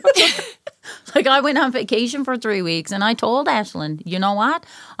 Like I went on vacation for 3 weeks and I told Ashlyn, you know what?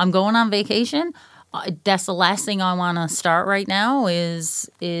 I'm going on vacation. That's the last thing I want to start right now is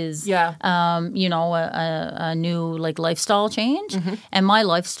a new like lifestyle change. And my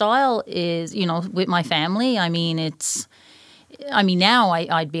lifestyle is, with my family, I mean, I mean, now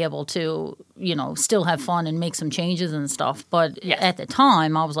I'd be able to, still have fun and make some changes and stuff. But at the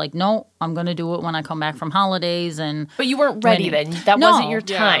time, I was like, no, I'm going to do it when I come back from holidays. But you weren't ready then. That wasn't your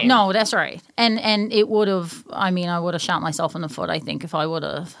time. No, that's right. And it would have, I would have shot myself in the foot, I think, if I would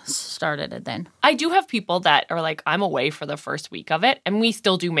have started it then. I do have people that are like, I'm away for the first week of it, and we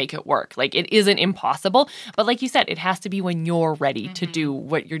still do make it work. Like, it isn't impossible. But like you said, it has to be when you're ready to do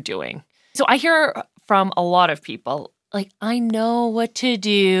what you're doing. So I hear from a lot of people, like, I know what to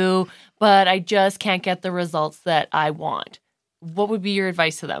do, but I just can't get the results that I want. What would be your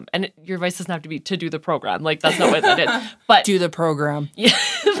advice to them? And your advice doesn't have to be to do the program. Like, that's not what that is. But do the program. Yeah,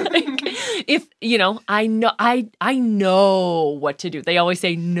 if, I know what to do. They always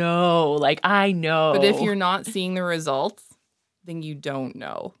say no. Like, I know. But if you're not seeing the results, then you don't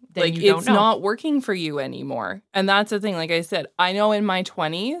know. Then like, you don't it's know. not working for you anymore. And that's the thing. Like I said, I know in my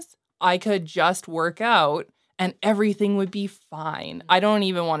 20s, I could just work out and everything would be fine. I don't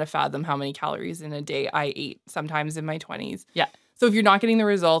even want to fathom how many calories in a day I ate sometimes in my 20s. Yeah. So if you're not getting the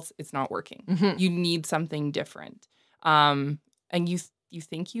results, it's not working. Mm-hmm. You need something different. And you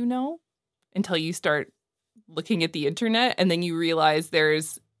think you know until you start looking at the internet, and then you realize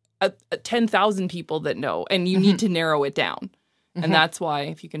there's 10,000 people that know, and you need to narrow it down. And that's why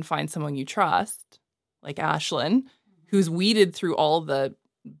if you can find someone you trust, like Ashlyn, who's weeded through all the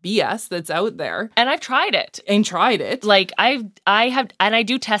BS that's out there. And I've tried it. Like, I have, and I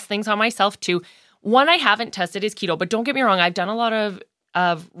do test things on myself too. One I haven't tested is keto, but don't get me wrong, I've done a lot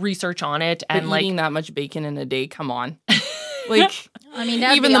of research on it. And but eating that much bacon in a day, come on. Like,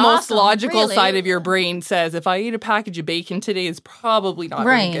 even the most logical side of your brain says, if I eat a package of bacon today, it's probably not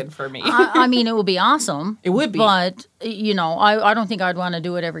really good for me. It would be awesome. It would be. But, I don't think I'd want to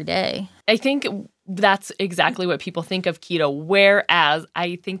do it every day. I think that's exactly what people think of keto. Whereas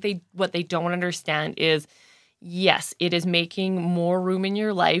I think what they don't understand is, yes, it is making more room in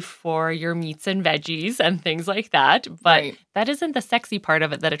your life for your meats and veggies and things like that. But that isn't the sexy part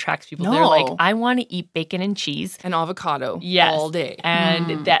of it that attracts people. No. They're like, I want to eat bacon and cheese. And avocado all day.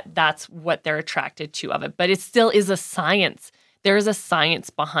 And that's what they're attracted to of it. But it still is a science. There is a science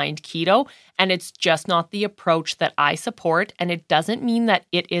behind keto, and it's just not the approach that I support. And it doesn't mean that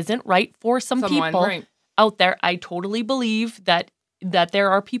it isn't right for some people out there. I totally believe that there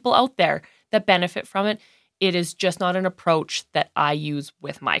are people out there that benefit from it. It is just not an approach that I use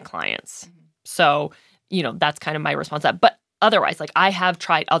with my clients. So, that's kind of my response to that. But otherwise, like, I have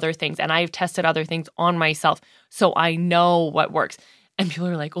tried other things and I have tested other things on myself. So I know what works. And people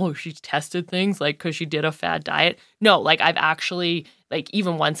are like, oh, she's tested things like because she did a fad diet. No, like, I've actually, like,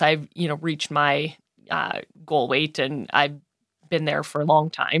 even once I've, reached my goal weight and I've been there for a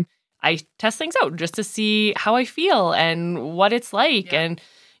long time, I test things out just to see how I feel and what it's like. Yeah. And,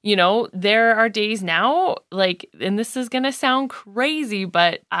 there are days now, like, and this is going to sound crazy,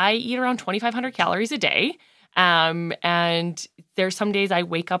 but I eat around 2,500 calories a day. And there's some days I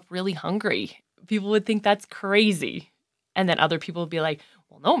wake up really hungry. People would think that's crazy. And then other people would be like,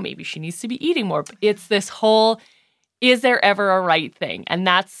 well, no, maybe she needs to be eating more. But it's this whole, is there ever a right thing? And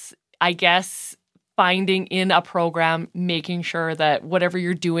that's, I guess, finding in a program, making sure that whatever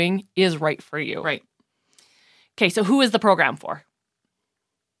you're doing is right for you. Right. Okay, so who is the program for?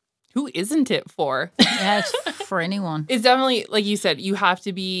 Who isn't it for? Yeah, it's for anyone. It's definitely, like you said, you have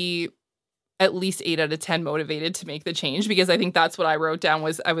to be at least 8 out of 10 motivated to make the change, because I think that's what I wrote down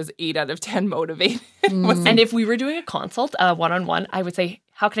was I was 8 out of 10 motivated. And if we were doing a consult, one-on-one, I would say,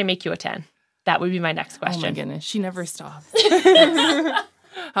 how can I make you a 10? That would be my next question. Oh my goodness, she never stops.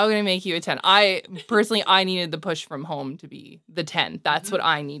 How can I make you a 10? I needed the push from home to be the 10. That's what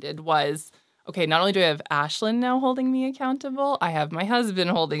I needed was, okay, not only do I have Ashlyn now holding me accountable, I have my husband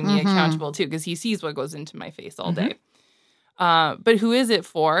holding me accountable too, because he sees what goes into my face all day. But who is it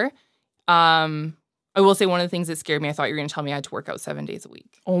for? I will say one of the things that scared me, I thought you were going to tell me I had to work out 7 days a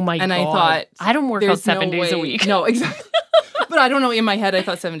week. Oh my God. And I thought, I don't work out 7 days a week. No, exactly. But I don't know, in my head, I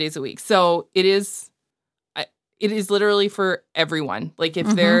thought 7 days a week. So it is literally for everyone. Like, if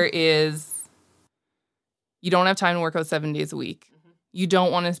there is, you don't have time to work out 7 days a week. You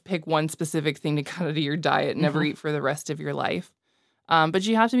don't want to pick one specific thing to cut out of your diet and never eat for the rest of your life. But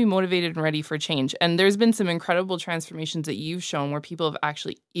you have to be motivated and ready for change. And there's been some incredible transformations that you've shown where people have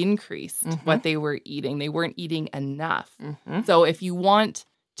actually increased what they were eating. They weren't eating enough. So if you want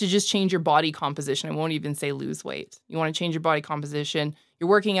to just change your body composition, I won't even say lose weight. You want to change your body composition. You're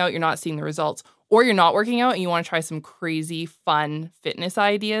working out, you're not seeing the results. Or you're not working out and you want to try some crazy, fun fitness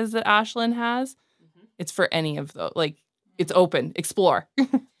ideas that Ashlyn has. It's for any of those. Like, it's open. Explore.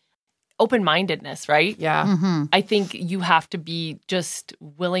 Open-mindedness, right? Yeah. I think you have to be just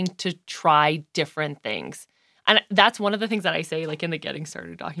willing to try different things. And that's one of the things that I say, like in the Getting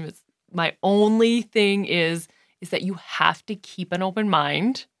Started documents. My only thing is that you have to keep an open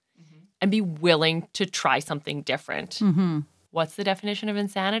mind and be willing to try something different. Mm-hmm. What's the definition of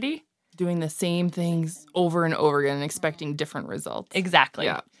insanity? Doing the same things over and over again and expecting different results. Exactly.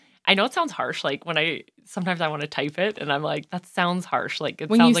 Yeah. I know it sounds harsh. Like sometimes I want to type it and I'm like, that sounds harsh. Like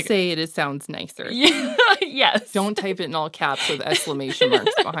When sounds you like say it, it sounds nicer. Yeah, yes. Don't type it in all caps with exclamation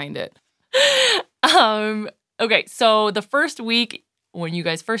marks behind it. Okay, so the first week when you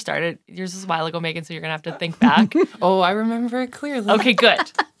guys first started, yours was a while ago, Megan, so you're gonna have to think back. Oh, I remember it clearly. Okay, good.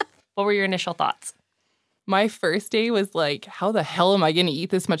 What were your initial thoughts? My first day was like, how the hell am I going to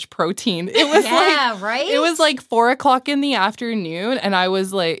eat this much protein? It was right? It was like 4:00 in the afternoon, and I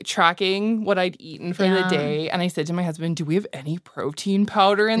was like tracking what I'd eaten for the day. And I said to my husband, do we have any protein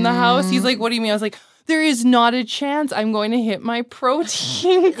powder in the house? He's like, what do you mean? I was like, there is not a chance I'm going to hit my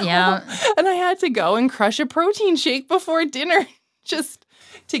protein goal. Yeah. And I had to go and crush a protein shake before dinner just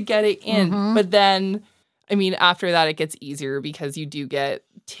to get it in. But then, I mean, after that, it gets easier because you do get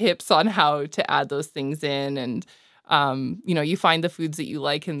tips on how to add those things in. And, you find the foods that you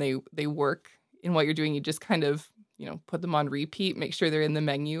like and they work in what you're doing. You just kind of, put them on repeat, make sure they're in the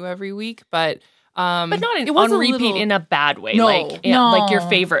menu every week. But not on repeat in a bad way. No. Like your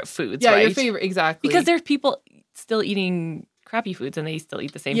favorite foods, right? Yeah, your favorite, exactly. Because there's people still eating crappy foods and they still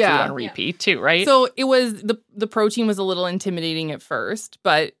eat the same food on repeat too, right? So it was the protein was a little intimidating at first,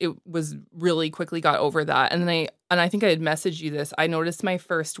 but it was really quickly got over that. And then I think I had messaged you this. I noticed my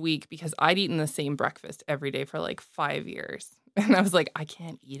first week because I'd eaten the same breakfast every day for like 5 years. And I was like, I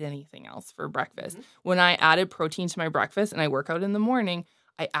can't eat anything else for breakfast. When I added protein to my breakfast and I work out in the morning,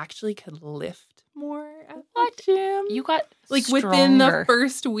 I actually could lift more at the gym. You got like stronger. Within the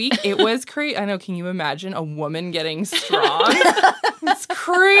first week, it was crazy. I know. Can you imagine a woman getting strong? It's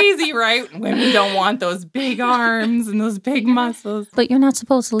crazy, right? Women don't want those big arms and those big muscles. But you're not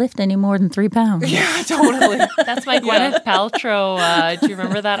supposed to lift any more than 3 pounds. Yeah, totally. That's my Gwyneth Paltrow. Do you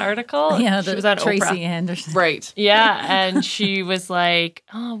remember that article? Yeah, she was on Tracy Oprah. Anderson. Right. Yeah, and she was like,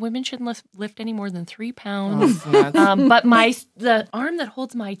 "Oh, women shouldn't lift any more than 3 pounds." Oh, But the arm that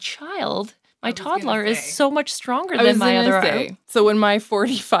holds my child, my toddler, is so much stronger than my other arm. So when my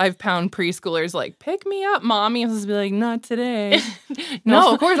 45-pound preschooler's like, pick me up, mommy, I was be like, not today.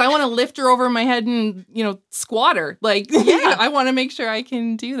 No, of course. I want to lift her over my head and, squat her. Like, I want to make sure I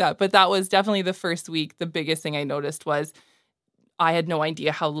can do that. But that was definitely the first week. The biggest thing I noticed was I had no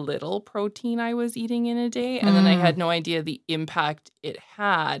idea how little protein I was eating in a day. And then I had no idea the impact it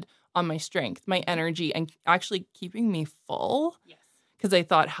had on my strength, my energy, and actually keeping me full. Yes. Because I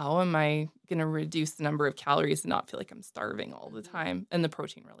thought, how am I going to reduce the number of calories and not feel like I'm starving all the time? And the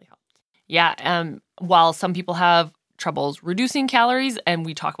protein really helped. Yeah. While some people have troubles reducing calories, and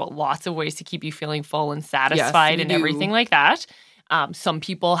we talk about lots of ways to keep you feeling full and satisfied and everything like that, some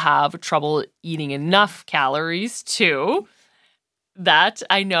people have trouble eating enough calories too. That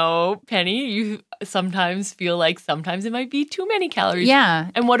I know, Penny, you sometimes feel like sometimes it might be too many calories. Yeah.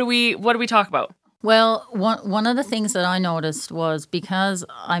 And what do we talk about? Well, one of the things that I noticed was because,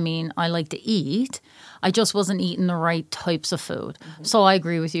 I like to eat, I just wasn't eating the right types of food. So I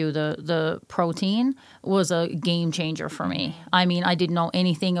agree with you. The protein was a game changer for me. I didn't know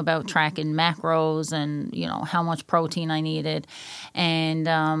anything about tracking macros and, how much protein I needed. And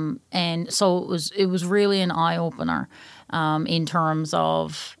so it was really an eye-opener in terms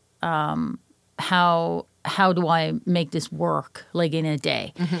of how do I make this work, like, in a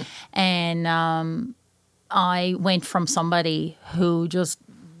day? And I went from somebody who just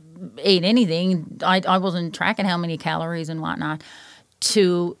ate anything, I wasn't tracking how many calories and whatnot,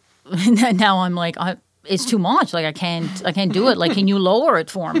 to now I'm like, it's too much. Like, I can't do it. Like, can you lower it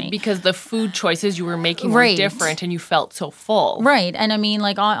for me? Because the food choices you were making were different and you felt so full. Right. And I'm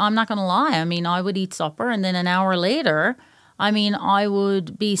not going to lie. I would eat supper and then an hour later, I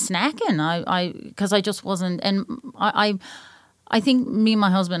would be snacking. Because I just wasn't. And I think me and my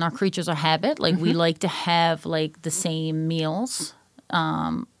husband are creatures of habit. Like, we like to have, like, the same meals,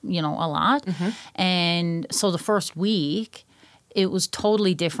 a lot. And so the first week, it was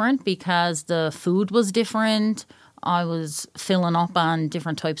totally different because the food was different. I was filling up on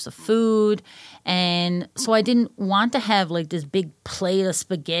different types of food. And so I didn't want to have, like, this big plate of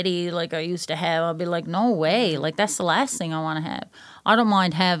spaghetti like I used to have. I'd be like, no way. Like, that's the last thing I want to have. I don't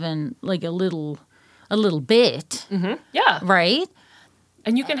mind having, like, a little bit. Yeah. Right?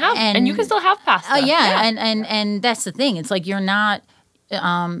 And you can have, and you can still have pasta. And that's the thing. It's like you're not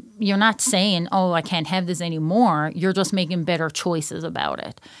saying, oh, I can't have this anymore. You're just making better choices about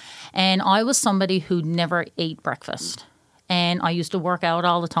it. And I was somebody who never ate breakfast. And I used to work out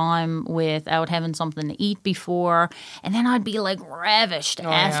all the time without having something to eat before. And then I'd be like ravished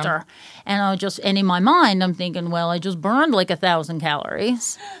after. Yeah. And in my mind, I'm thinking, well, I just burned like 1,000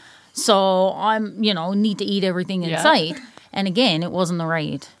 calories. So I'm, need to eat everything in sight. And again, it wasn't the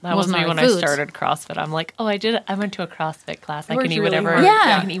right. That was me when I started CrossFit. I'm like, I went to a CrossFit class. I can eat whatever. Yeah.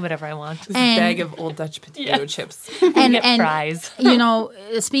 I can eat whatever I want. This bag of old Dutch potato chips and fries.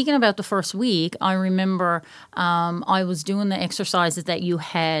 Speaking about the first week, I remember I was doing the exercises that you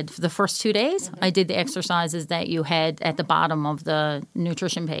had for the first 2 days. Mm-hmm. I did the exercises that you had at the bottom of the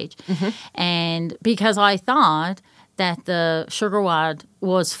nutrition page, and because I thought that the sugar WOD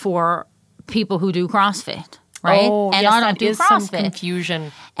was for people who do CrossFit. Right? Oh, and yes, I don't do CrossFit. Some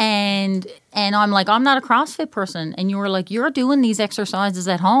confusion. And I'm like, I'm not a CrossFit person. And you were like, you're doing these exercises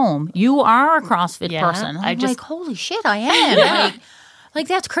at home. You are a CrossFit person. I'm like, holy shit, I am. Like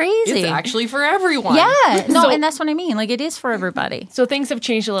that's crazy. It's actually for everyone. Yeah. No, and that's what I mean. Like it is for everybody. So things have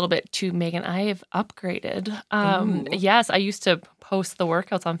changed a little bit too, Megan. I have upgraded. Yes, I used to post the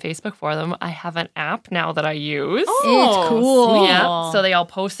workouts on Facebook for them. I have an app now that I use. It's cool. Yeah. So they all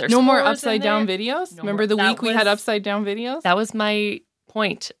post their No more upside down videos? Remember the week we had upside down videos? That was my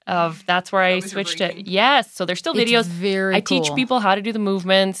point of that's where I switched it. Yes. So there's still videos. I teach people how to do the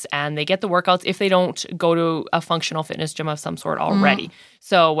movements and they get the workouts if they don't go to a functional fitness gym of some sort already.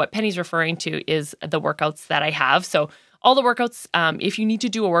 So what Penny's referring to is the workouts that I have. So all the workouts, if you need to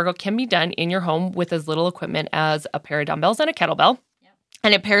do a workout, can be done in your home with as little equipment as a pair of dumbbells and a kettlebell. Yep.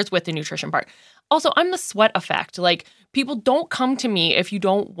 And it pairs with the nutrition part. Also, I'm the sweat effect. Like, people don't come to me if you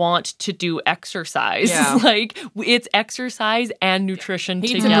don't want to do exercise. Yeah. Like, it's exercise and nutrition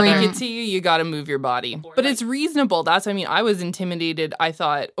together. To break it to you, you got to move your body. But it's reasonable. That's what I mean. I was intimidated. I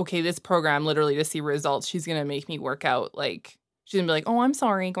thought, okay, this program, literally to see results, she's going to make me work out. Like, she's going to be like, oh, I'm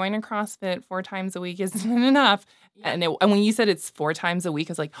sorry, going to CrossFit 4 times a week isn't enough. Yeah. And when you said it's 4 times a week,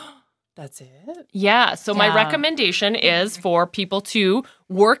 I was like, oh, that's it? Yeah. So my recommendation is for people to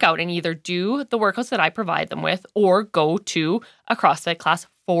work out and either do the workouts that I provide them with or go to a CrossFit class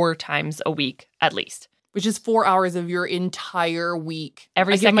 4 times a week at least. Which is 4 hours of your entire week. I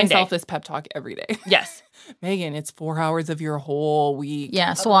give myself this pep talk every day. Yes. Megan, it's 4 hours of your whole week.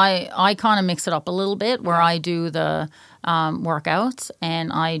 Yeah, so I kind of mix it up a little bit where I do the workouts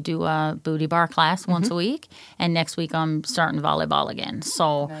and I do a booty bar class once a week. And next week I'm starting volleyball again.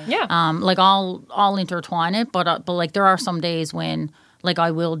 So like I'll intertwine it, but like there are some days when like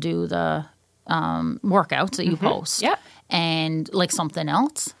I will do the workouts that you post. Yeah. And like something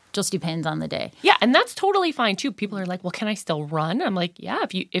else. Just depends on the day. Yeah, and that's totally fine too. People are like, "Well, can I still run?" I'm like, "Yeah,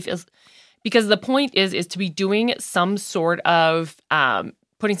 if it's because the point is to be doing some sort of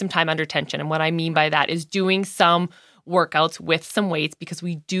putting some time under tension." And what I mean by that is doing some workouts with some weights because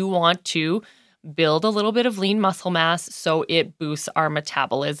we do want to build a little bit of lean muscle mass so it boosts our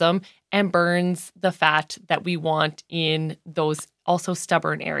metabolism and burns the fat that we want in those also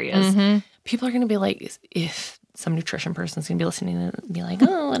stubborn areas. People are going to be like, if some nutrition person's going to be listening and be like,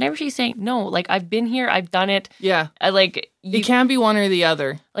 oh, whatever she's saying. No, like I've been here. I've done it. Yeah. It can be one or the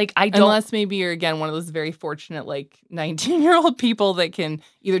other. Like I don't. Unless maybe you're, again, one of those very fortunate, like 19-year-old people that can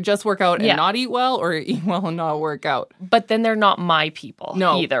either just work out and not eat well or eat well and not work out. But then they're not my people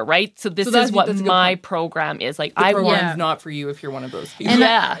either, right? So this is what my program is. Like the program's not for you if you're one of those people. And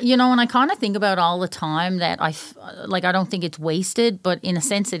and I kind of think about all the time that I don't think it's wasted, but in a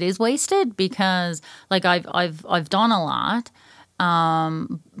sense it is wasted because like I've done a lot.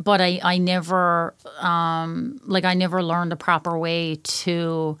 But I never learned a proper way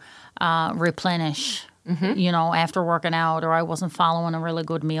to replenish, after working out, or I wasn't following a really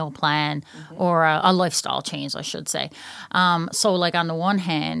good meal plan or a lifestyle change, I should say. So like on the one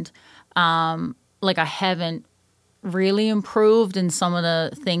hand, like I haven't really improved in some of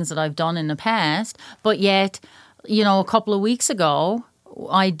the things that I've done in the past, but yet, a couple of weeks ago,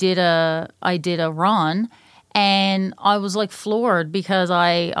 I did a run. And I was like floored because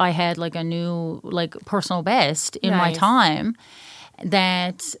I had like a new like personal best in my time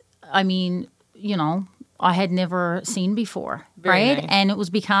that, I mean, I had never seen before, right? Nice. And it was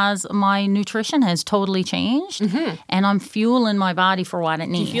because my nutrition has totally changed and I'm fueling my body for what it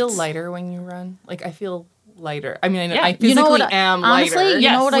needs. Do you feel lighter when you run? Like I feel lighter. I mean, I physically am lighter. Honestly, you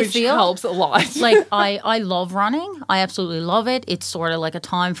know what I feel? Which helps a lot. Like, I love running. I absolutely love it. It's sort of like a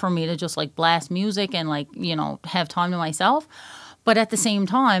time for me to just, like, blast music and, like, have time to myself. But at the same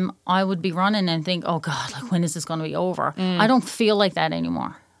time, I would be running and think, oh, God, like, when is this going to be over? I don't feel like that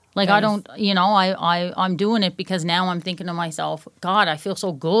anymore. Like, I don't, I'm doing it because now I'm thinking to myself, God, I feel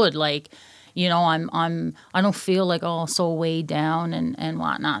so good. Like, I don't feel like, so weighed down and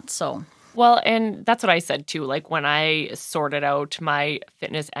whatnot. So... Well, and that's what I said too. Like when I sorted out my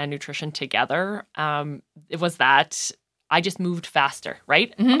fitness and nutrition together, it was that I just moved faster,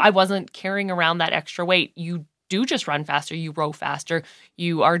 right? I wasn't carrying around that extra weight. You do just run faster. You row faster.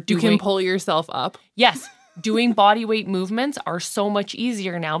 You are doing... You can pull yourself up. Yes. Doing body weight movements are so much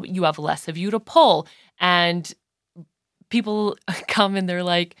easier now, but you have less of you to pull. And people come and they're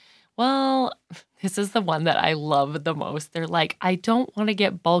like, well, this is the one that I love the most. They're like, I don't want to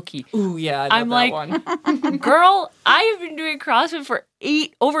get bulky. Ooh, yeah, I love that one. Girl, I have been doing CrossFit for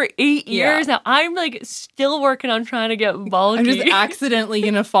over 8 years now. I'm like still working on trying to get bulky. I'm just accidentally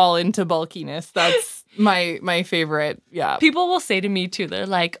going to fall into bulkiness. That's my favorite. Yeah. People will say to me too, they're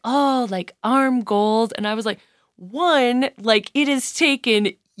like, oh, like arm goals. And I was like, one, like it has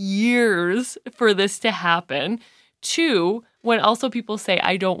taken years for this to happen. Two, when also people say,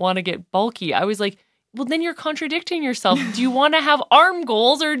 I don't want to get bulky, I was like, well, then you're contradicting yourself. Do you want to have arm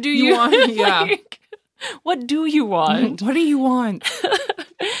goals or do you want, yeah. What do you want? What do you want?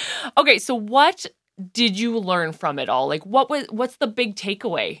 Okay, so what did you learn from it all? Like what's the big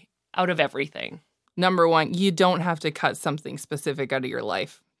takeaway out of everything? Number one, you don't have to cut something specific out of your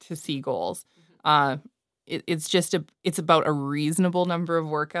life to see goals. It's about a reasonable number of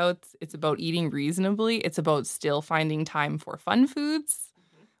workouts. It's about eating reasonably. It's about still finding time for fun foods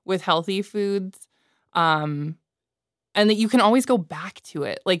with healthy foods. And that you can always go back to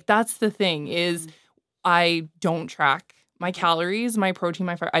it. Like that's the thing is I don't track my calories, my protein,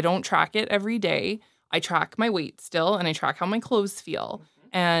 my fat. I don't track it every day. I track my weight still and I track how my clothes feel.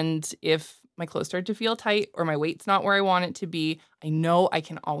 And if my clothes start to feel tight or my weight's not where I want it to be, I know I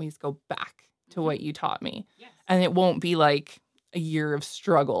can always go back to what you taught me. Yes. And it won't be like a year of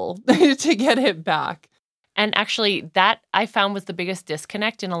struggle to get it back. And actually, that I found was the biggest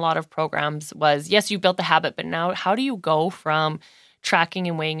disconnect in a lot of programs was, yes, you built the habit, but now how do you go from tracking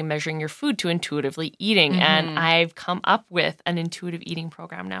and weighing and measuring your food to intuitively eating? And I've come up with an intuitive eating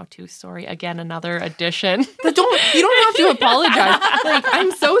program now too. Sorry, again, another addition. You don't have to apologize. Like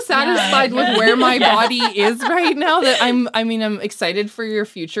I'm so satisfied with where my body is right now that I'm excited for your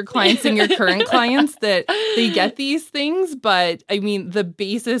future clients and your current clients that they get these things. But I mean, the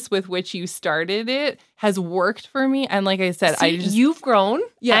basis with which you started it has worked for me. And like I said, you've grown,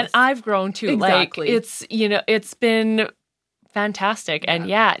 yes, and I've grown too. Exactly. Like it's been fantastic. And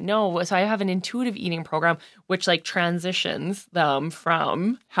so I have an intuitive eating program, which like transitions them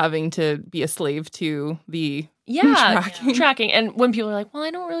from having to be a slave to the tracking. And when people are like, well,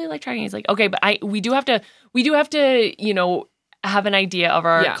 I don't really like tracking, it's like, okay, but we do have to, have an idea of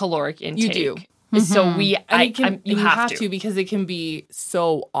our caloric intake. You do. So you have to because it can be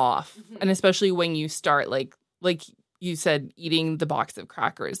so off. And especially when you start like you said, eating the box of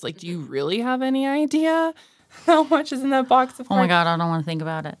crackers, like, do you really have any idea how much is in that box of crackers? Oh my God, I don't want to think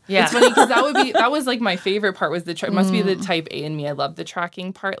about it. Yeah. It's funny because that was like my favorite part was it must be the type A in me. I love the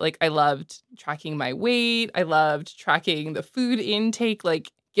tracking part. Like I loved tracking my weight. I loved tracking the food intake.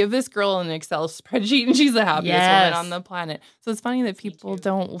 Like give this girl an Excel spreadsheet and she's the happiest woman on the planet. So it's funny that people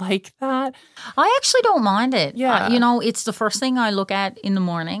don't like that. I actually don't mind it. Yeah. It's the first thing I look at in the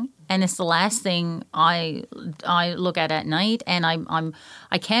morning. And it's the last thing I look at night, and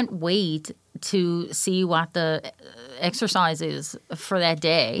I can't wait to see what the exercise is for that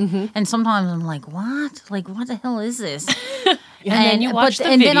day. And sometimes I'm like, what? Like, what the hell is this? And then you watch the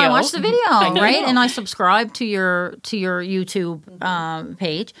video. And then I watch the video, right? And I subscribe to your YouTube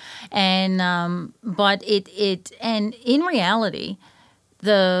page, and but and in reality,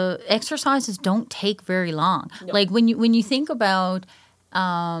 the exercises don't take very long. No. Like when you think about.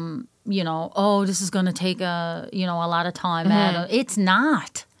 This is going to take a lot of time. It's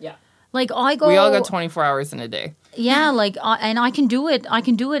not. Yeah. Like we all got 24 hours in a day. Yeah. And I can do it. I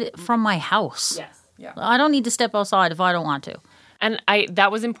can do it from my house. Yes. Yeah. I don't need to step outside if I don't want to. And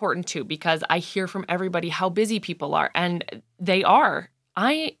that was important too, because I hear from everybody how busy people are, and they are.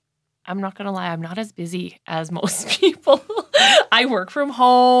 I'm not going to lie, I'm not as busy as most people. I work from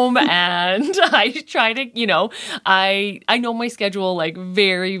home and I try to, I know my schedule like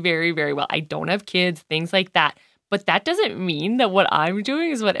very, very, very well. I don't have kids, things like that. But that doesn't mean that what I'm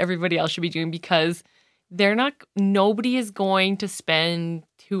doing is what everybody else should be doing, because nobody is going to spend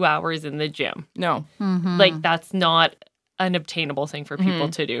 2 hours in the gym. No. Mm-hmm. Like that's not an obtainable thing for people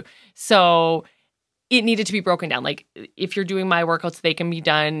to do. So it needed to be broken down. Like if you're doing my workouts, they can be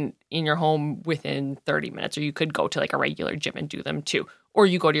done in your home within 30 minutes, or you could go to like a regular gym and do them too. Or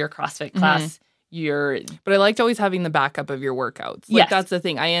you go to your CrossFit class. But I liked always having the backup of your workouts. Like that's the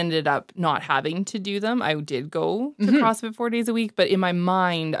thing. I ended up not having to do them. I did go to CrossFit 4 days a week, but in my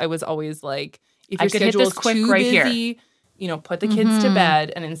mind, I was always like, if your schedule is too busy, put the kids to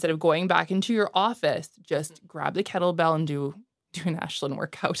bed, and instead of going back into your office, just grab the kettlebell and do an Ashlyn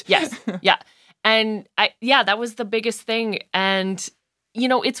workout. Yes. Yeah. And that was the biggest thing. And,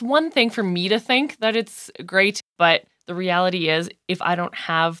 it's one thing for me to think that it's great, but the reality is if I don't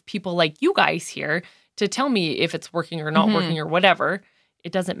have people like you guys here to tell me if it's working or not working or whatever,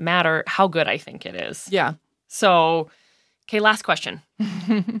 it doesn't matter how good I think it is. Yeah. So, okay, last question.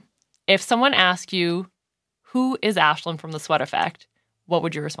 If someone asks you, who is Ashlyn from The Sweat Effect, what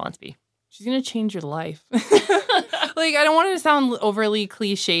would your response be? She's going to change your life. I don't want it to sound overly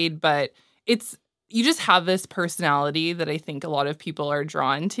cliched, but you just have this personality that I think a lot of people are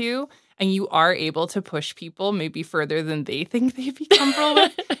drawn to, and you are able to push people maybe further than they think they'd be comfortable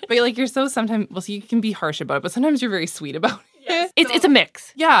with. But you're so sometimes, so you can be harsh about it, but sometimes you're very sweet about it. It's a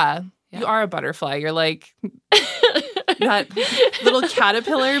mix. Yeah. You are a butterfly. You're like that little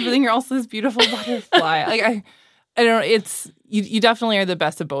caterpillar, but then you're also this beautiful butterfly. I don't know. It's you definitely are the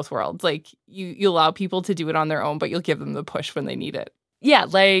best of both worlds. You allow people to do it on their own, but you'll give them the push when they need it. Yeah,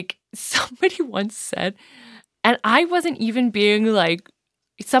 somebody once said, and I wasn't even being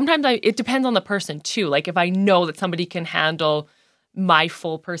sometimes it depends on the person too. If I know that somebody can handle my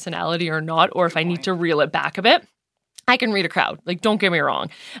full personality or not, or if I need to reel it back a bit, I can read a crowd. Don't get me wrong.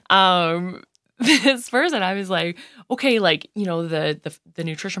 This person, I was like, okay, the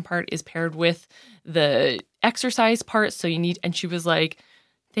nutrition part is paired with the exercise part. So you need, and she was like,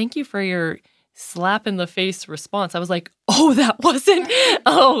 thank you for your slap in the face response. I was like, oh, that wasn't,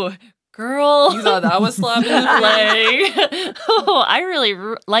 oh, girl. You thought that was slap in the face? Oh, I really,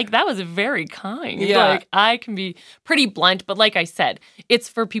 that was very kind. Yeah. I can be pretty blunt, but like I said, it's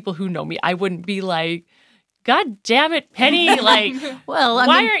for people who know me. I wouldn't be like, God damn it, Penny! Well,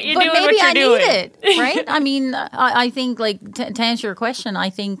 why aren't you but doing maybe what you're doing? Need it, right? I mean, I think to answer your question,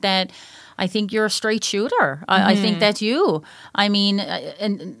 I think you're a straight shooter. I think that's you. I mean,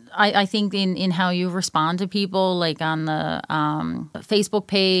 and I think in how you respond to people, on the Facebook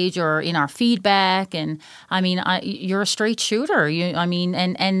page or in our feedback, and I mean, you're a straight shooter.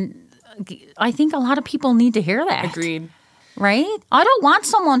 And I think a lot of people need to hear that. Agreed. Right? I don't want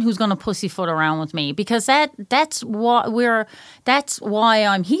someone who's going to pussyfoot around with me because that's why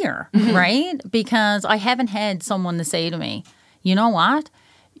I'm here, right? Because I haven't had someone to say to me, you know what?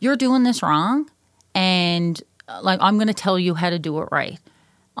 You're doing this wrong, and I'm going to tell you how to do it right.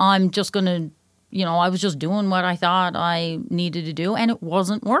 I'm just going to, I was just doing what I thought I needed to do, and it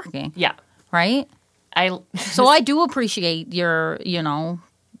wasn't working. Yeah. Right? So I do appreciate your,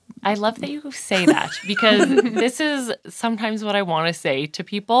 I love that you say that because this is sometimes what I want to say to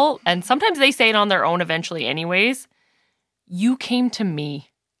people. And sometimes they say it on their own eventually anyways. You came to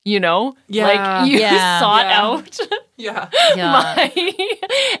me, Yeah. You sought out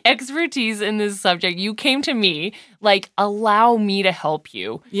my expertise in this subject. You came to me, allow me to help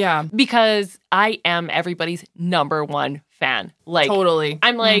you. Yeah. Because I am everybody's number one fan. Totally.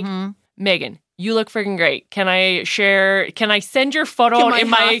 I'm Megan, you look freaking great. Can I send your photo in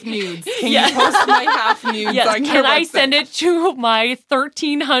my half nudes? Can you post my half nudes on your Can I website? send it to my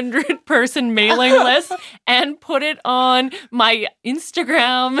 1,300 person mailing list and put it on my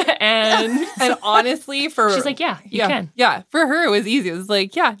Instagram? And honestly, she's like, yeah, you can. Yeah, for her it was easy. It was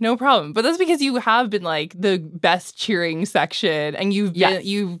yeah, no problem. But that's because you have been the best cheering section, and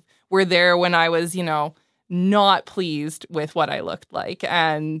you were there when I was, not pleased with what I looked like.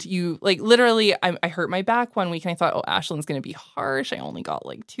 And you literally, I hurt my back one week and I thought, oh, Ashlyn's going to be harsh. I only got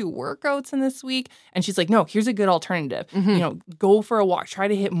 2 workouts in this week. And she's like, no, here's a good alternative. Go for a walk, try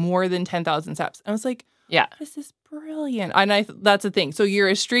to hit more than 10,000 steps. And I was like, yeah, this is brilliant. And that's the thing. So you're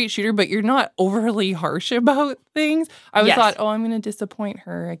a straight shooter, but you're not overly harsh about things. I thought, oh, I'm going to disappoint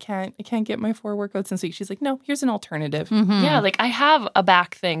her. I can't get my 4 workouts this week. She's like, no, here's an alternative. Mm-hmm. Yeah, I have a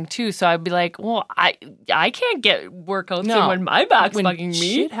back thing too. So I'd be like, well, I can't get workouts in when my back's bugging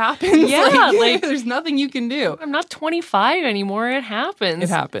me. Shit happens. Yeah, there's nothing you can do. I'm not 25 anymore. It happens. It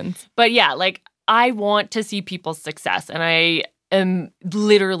happens. But yeah, I want to see people's success, and I am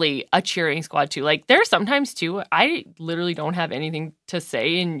literally a cheering squad too. There are sometimes too, I literally don't have anything to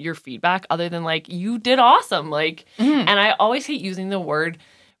say in your feedback other than you did awesome. And I always hate using the word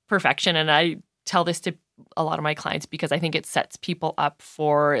perfection. And I tell this to a lot of my clients because I think it sets people up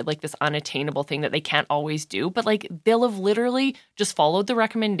for this unattainable thing that they can't always do. But they'll have literally just followed the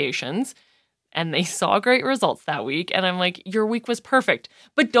recommendations and they saw great results that week. And I'm like, your week was perfect,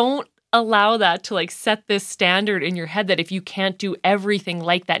 but don't allow that to set this standard in your head that if you can't do everything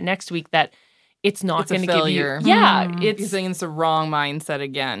like that next week, that it's not going to give you. Yeah. You're saying it's the wrong mindset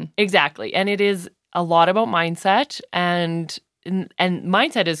again. Exactly. And it is a lot about mindset. And and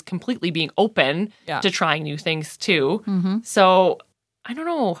mindset is completely being open Yeah. to trying new things too. Mm-hmm. So I don't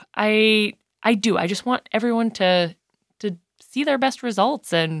know. I just want everyone to see their best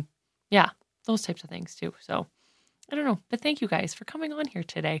results and those types of things too. So I don't know, but thank you guys for coming on here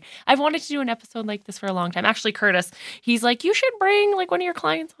today. I've wanted to do an episode like this for a long time. Actually, Curtis, he's like, you should bring like one of your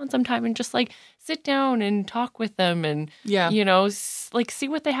clients on sometime and just like sit down and talk with them and, like see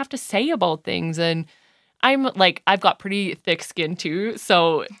what they have to say about things. And I'm like, I've got pretty thick skin too.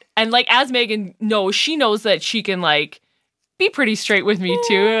 So, and like, as Megan knows, she knows that she can like be pretty straight with me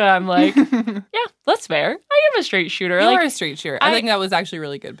too. And I'm like, yeah, that's fair. I am a straight shooter. You like, are a straight shooter. I think that was actually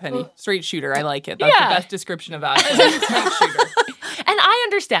really good, Penny. Straight shooter. I like it. That's the best description of Ashley. Straight shooter. And I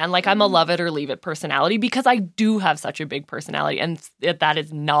understand, like, I'm a love it or leave it personality because I do have such a big personality, and that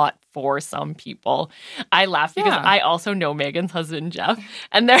is not for some people. I laugh because I also know Megan's husband, Jeff,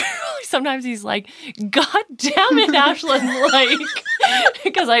 and sometimes he's like, God damn it, Ashlyn, like,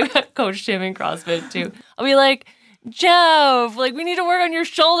 because I coached him in CrossFit too. I'll be like, Jeff, like, we need to work on your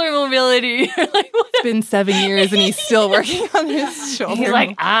shoulder mobility. Like, it's been 7 years and he's still working on his shoulder. He's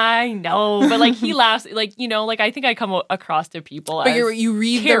like, I know, but like he laughs, like, you know, like I think I come across to people, but as you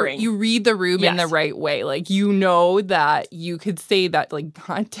read caring. you read the room in the right way. Like, you know that you could say that, like,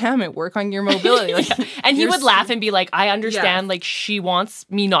 God damn it, work on your mobility. Like, and he would laugh and be like, I understand, like, she wants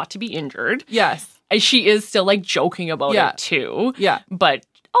me not to be injured. Yes, and she is still like joking about it too. Yeah, but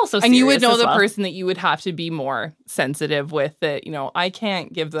also, and you would know the well. person that you would have to be more sensitive with. It, you know, I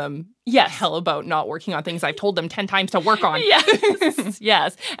can't give them hell about not working on things I've told them 10 times to work on.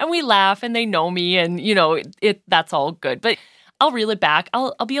 Yes, and we laugh, and they know me, and you know, that's all good. But I'll reel it back.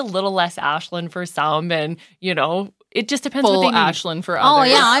 I'll be a little less Ashlyn for some, and you know, it just depends. Full what they Ashlyn for others.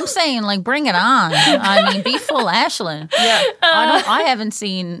 Oh yeah, I'm saying like bring it on. I mean, be full Ashlyn. Yeah, I haven't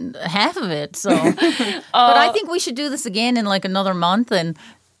seen half of it, so. But I think we should do this again in like another month and.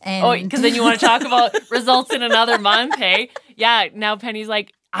 Because then you want to talk about results in another month, hey? Yeah, now Penny's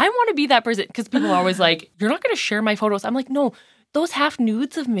like, I want to be that person. Because people are always like, you're not going to share my photos. I'm like, no, those half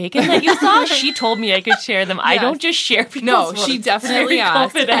nudes of Megan that you saw, she told me I could share them. I don't just share people's photos. She definitely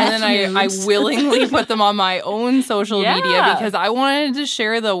asked. And then I willingly put them on my own social media because I wanted to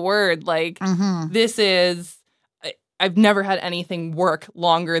share the word. Like, this is... I've never had anything work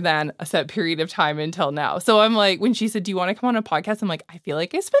longer than a set period of time until now. So I'm like, when she said, do you want to come on a podcast? I'm like, I feel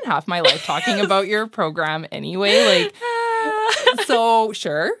like I spent half my life talking about your program anyway. Like, so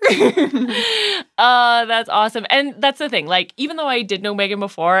sure. That's awesome. And that's the thing. Like, even though I did know Megan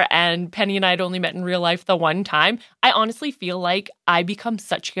before and Penny and I had only met in real life the one time, I honestly feel like I become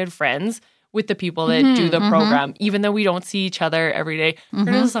such good friends with the people that do the program, even though we don't see each other every day.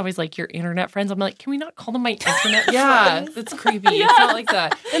 Curtis is always like, your internet friends. I'm like, can we not call them my internet friends? Yeah, that's creepy. It's not like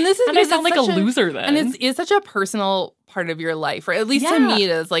that. And this is I sound like a loser then. And it's such a personal part of your life, right? At least to me it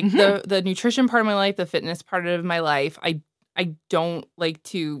is. Like the nutrition part of my life, the fitness part of my life, I don't like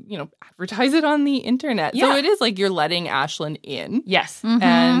to, you know, advertise it on the internet. So it is like you're letting Ashlyn in. Yes.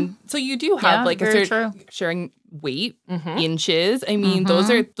 And so you do have like a certain sharing weight, inches. I mean, those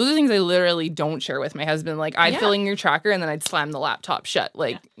are things I literally don't share with my husband. Like, I'd fill in your tracker and then I'd slam the laptop shut.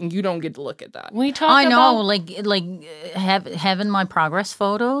 Like, you don't get to look at that. We talk I know, like having my progress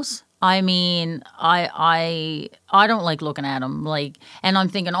photos. I mean, I don't like looking at them. Like, and I'm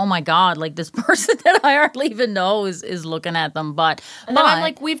thinking, oh my God, like this person that I hardly even know is looking at them. But then I'm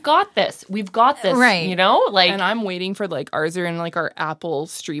like, we've got this, right? You know, like, and I'm waiting for like ours are in like our Apple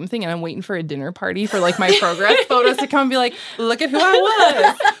stream thing, and I'm waiting for a dinner party for like my progress photos to come and be like, look at who I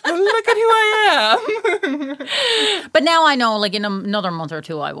was, look at who I am. But now I know, like in another month or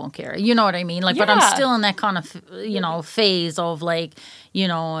two, I won't care. You know what I mean? Like, but I'm still in that kind of phase of like, you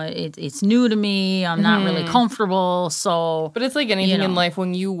know, it's new to me. I'm not really comfortable. So, but it's like anything in life,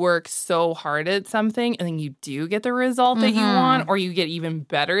 when you work so hard at something and then you do get the result that you want, or you get even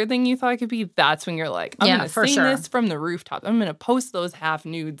better than you thought it could be, that's when you're like, I'm going to sing this from the rooftop. I'm going to post those half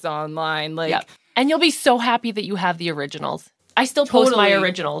nudes online. Like, and you'll be so happy that you have the originals. I still post my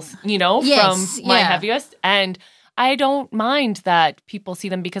originals, you know, from my heaviest. And I don't mind that people see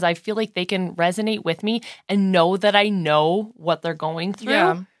them because I feel like they can resonate with me and know that I know what they're going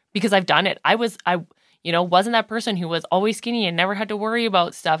through because I've done it. I wasn't that person who was always skinny and never had to worry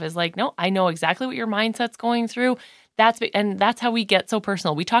about stuff. Is like, no, I know exactly what your mindset's going through. That's how we get so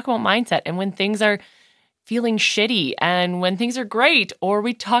personal. We talk about mindset, and when things are feeling shitty and when things are great, or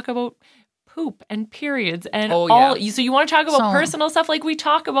we talk about poop and periods and so you want to talk about personal stuff, like we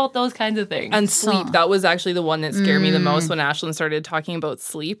talk about those kinds of things. And sleep, that was actually the one that scared me the most when Ashlyn started talking about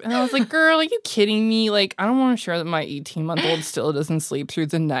sleep. And I was like, girl, are you kidding me? Like, I don't want to share that my 18-month-old still doesn't sleep through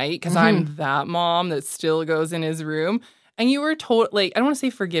the night because I'm that mom that still goes in his room. And you were like, I don't want to say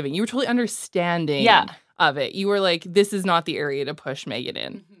forgiving. You were totally understanding of it. You were like, this is not the area to push Megan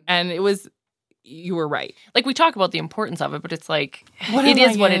in. And you were right. Like, we talk about the importance of it, but it's like, it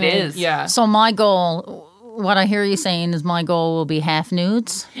is what it is. Yeah. So my goal, what I hear you saying is my goal will be half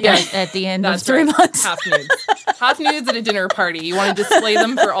nudes at the end of 3 months. Half nudes. Half nudes at a dinner party. You want to display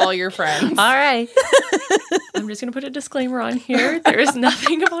them for all your friends. All right. I'm just going to put a disclaimer on here. There is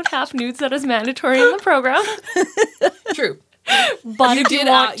nothing about half nudes that is mandatory in the program. True. But you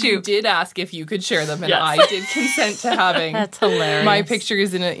did ask if you could share them, and Yes. I did consent to having That's hilarious. my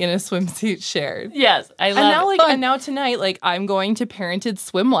pictures in a swimsuit shared. Yes, I love it. And now tonight, like, I'm going to parented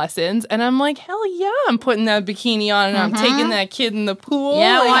swim lessons, and I'm like, hell yeah, I'm putting that bikini on, and I'm taking that kid in the pool.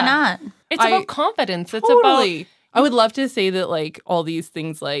 Yeah, Like, why not? It's about confidence. It's Totally. I would love to say that, like, all these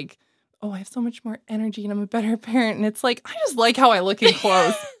things, like, oh, I have so much more energy and I'm a better parent. And it's like, I just like how I look in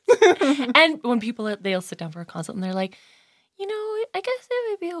clothes. And when people, they'll sit down for a consult and they're like, you know, I guess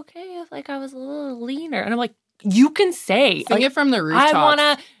it would be okay if, like, I was a little leaner. And I'm like, you can say. Sing it from the rooftops. I want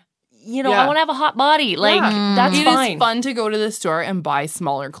to, I want to have a hot body. Like, that's fine. It is fun to go to the store and buy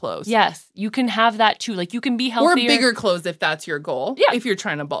smaller clothes. Yes, you can have that too. Like, you can be healthier. Or bigger clothes if that's your goal. Yeah. If you're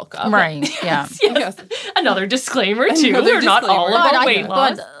trying to bulk up. Right, yeah. Yes. Another disclaimer too. Another They're not all disclaimer. about weight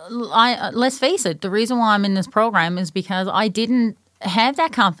loss. But let's face it, the reason why I'm in this program is because I didn't have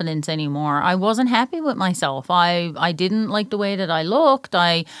that confidence anymore. I wasn't happy with myself. I didn't like the way that I looked.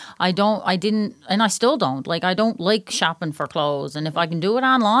 I didn't, and I still don't. Like, I don't like shopping for clothes. And if I can do it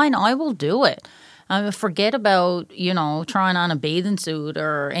online, I will do it. Forget about, trying on a bathing suit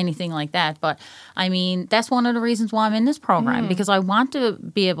or anything like that. But, I mean, that's one of the reasons why I'm in this program, because I want to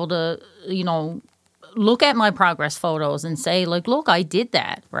be able to, look at my progress photos and say, like, look, I did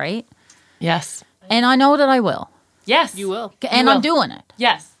that, right? Yes. And I know that I will. Yes. You will. And I'm doing it.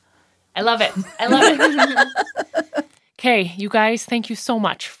 Yes. I love it. I love it. Okay, you guys, thank you so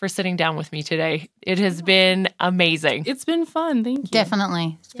much for sitting down with me today. It has been amazing. It's been fun. Thank you.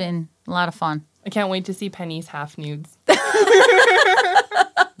 Definitely. It's been a lot of fun. I can't wait to see Penny's half nudes.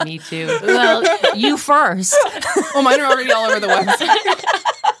 Me too. Well, you first. Oh, mine are already all over the website.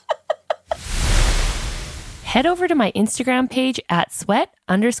 Head over to my Instagram page at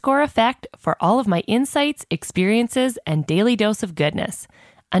sweat_effect for all of my insights, experiences, and daily dose of goodness.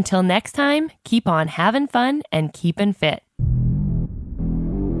 Until next time, keep on having fun and keeping fit.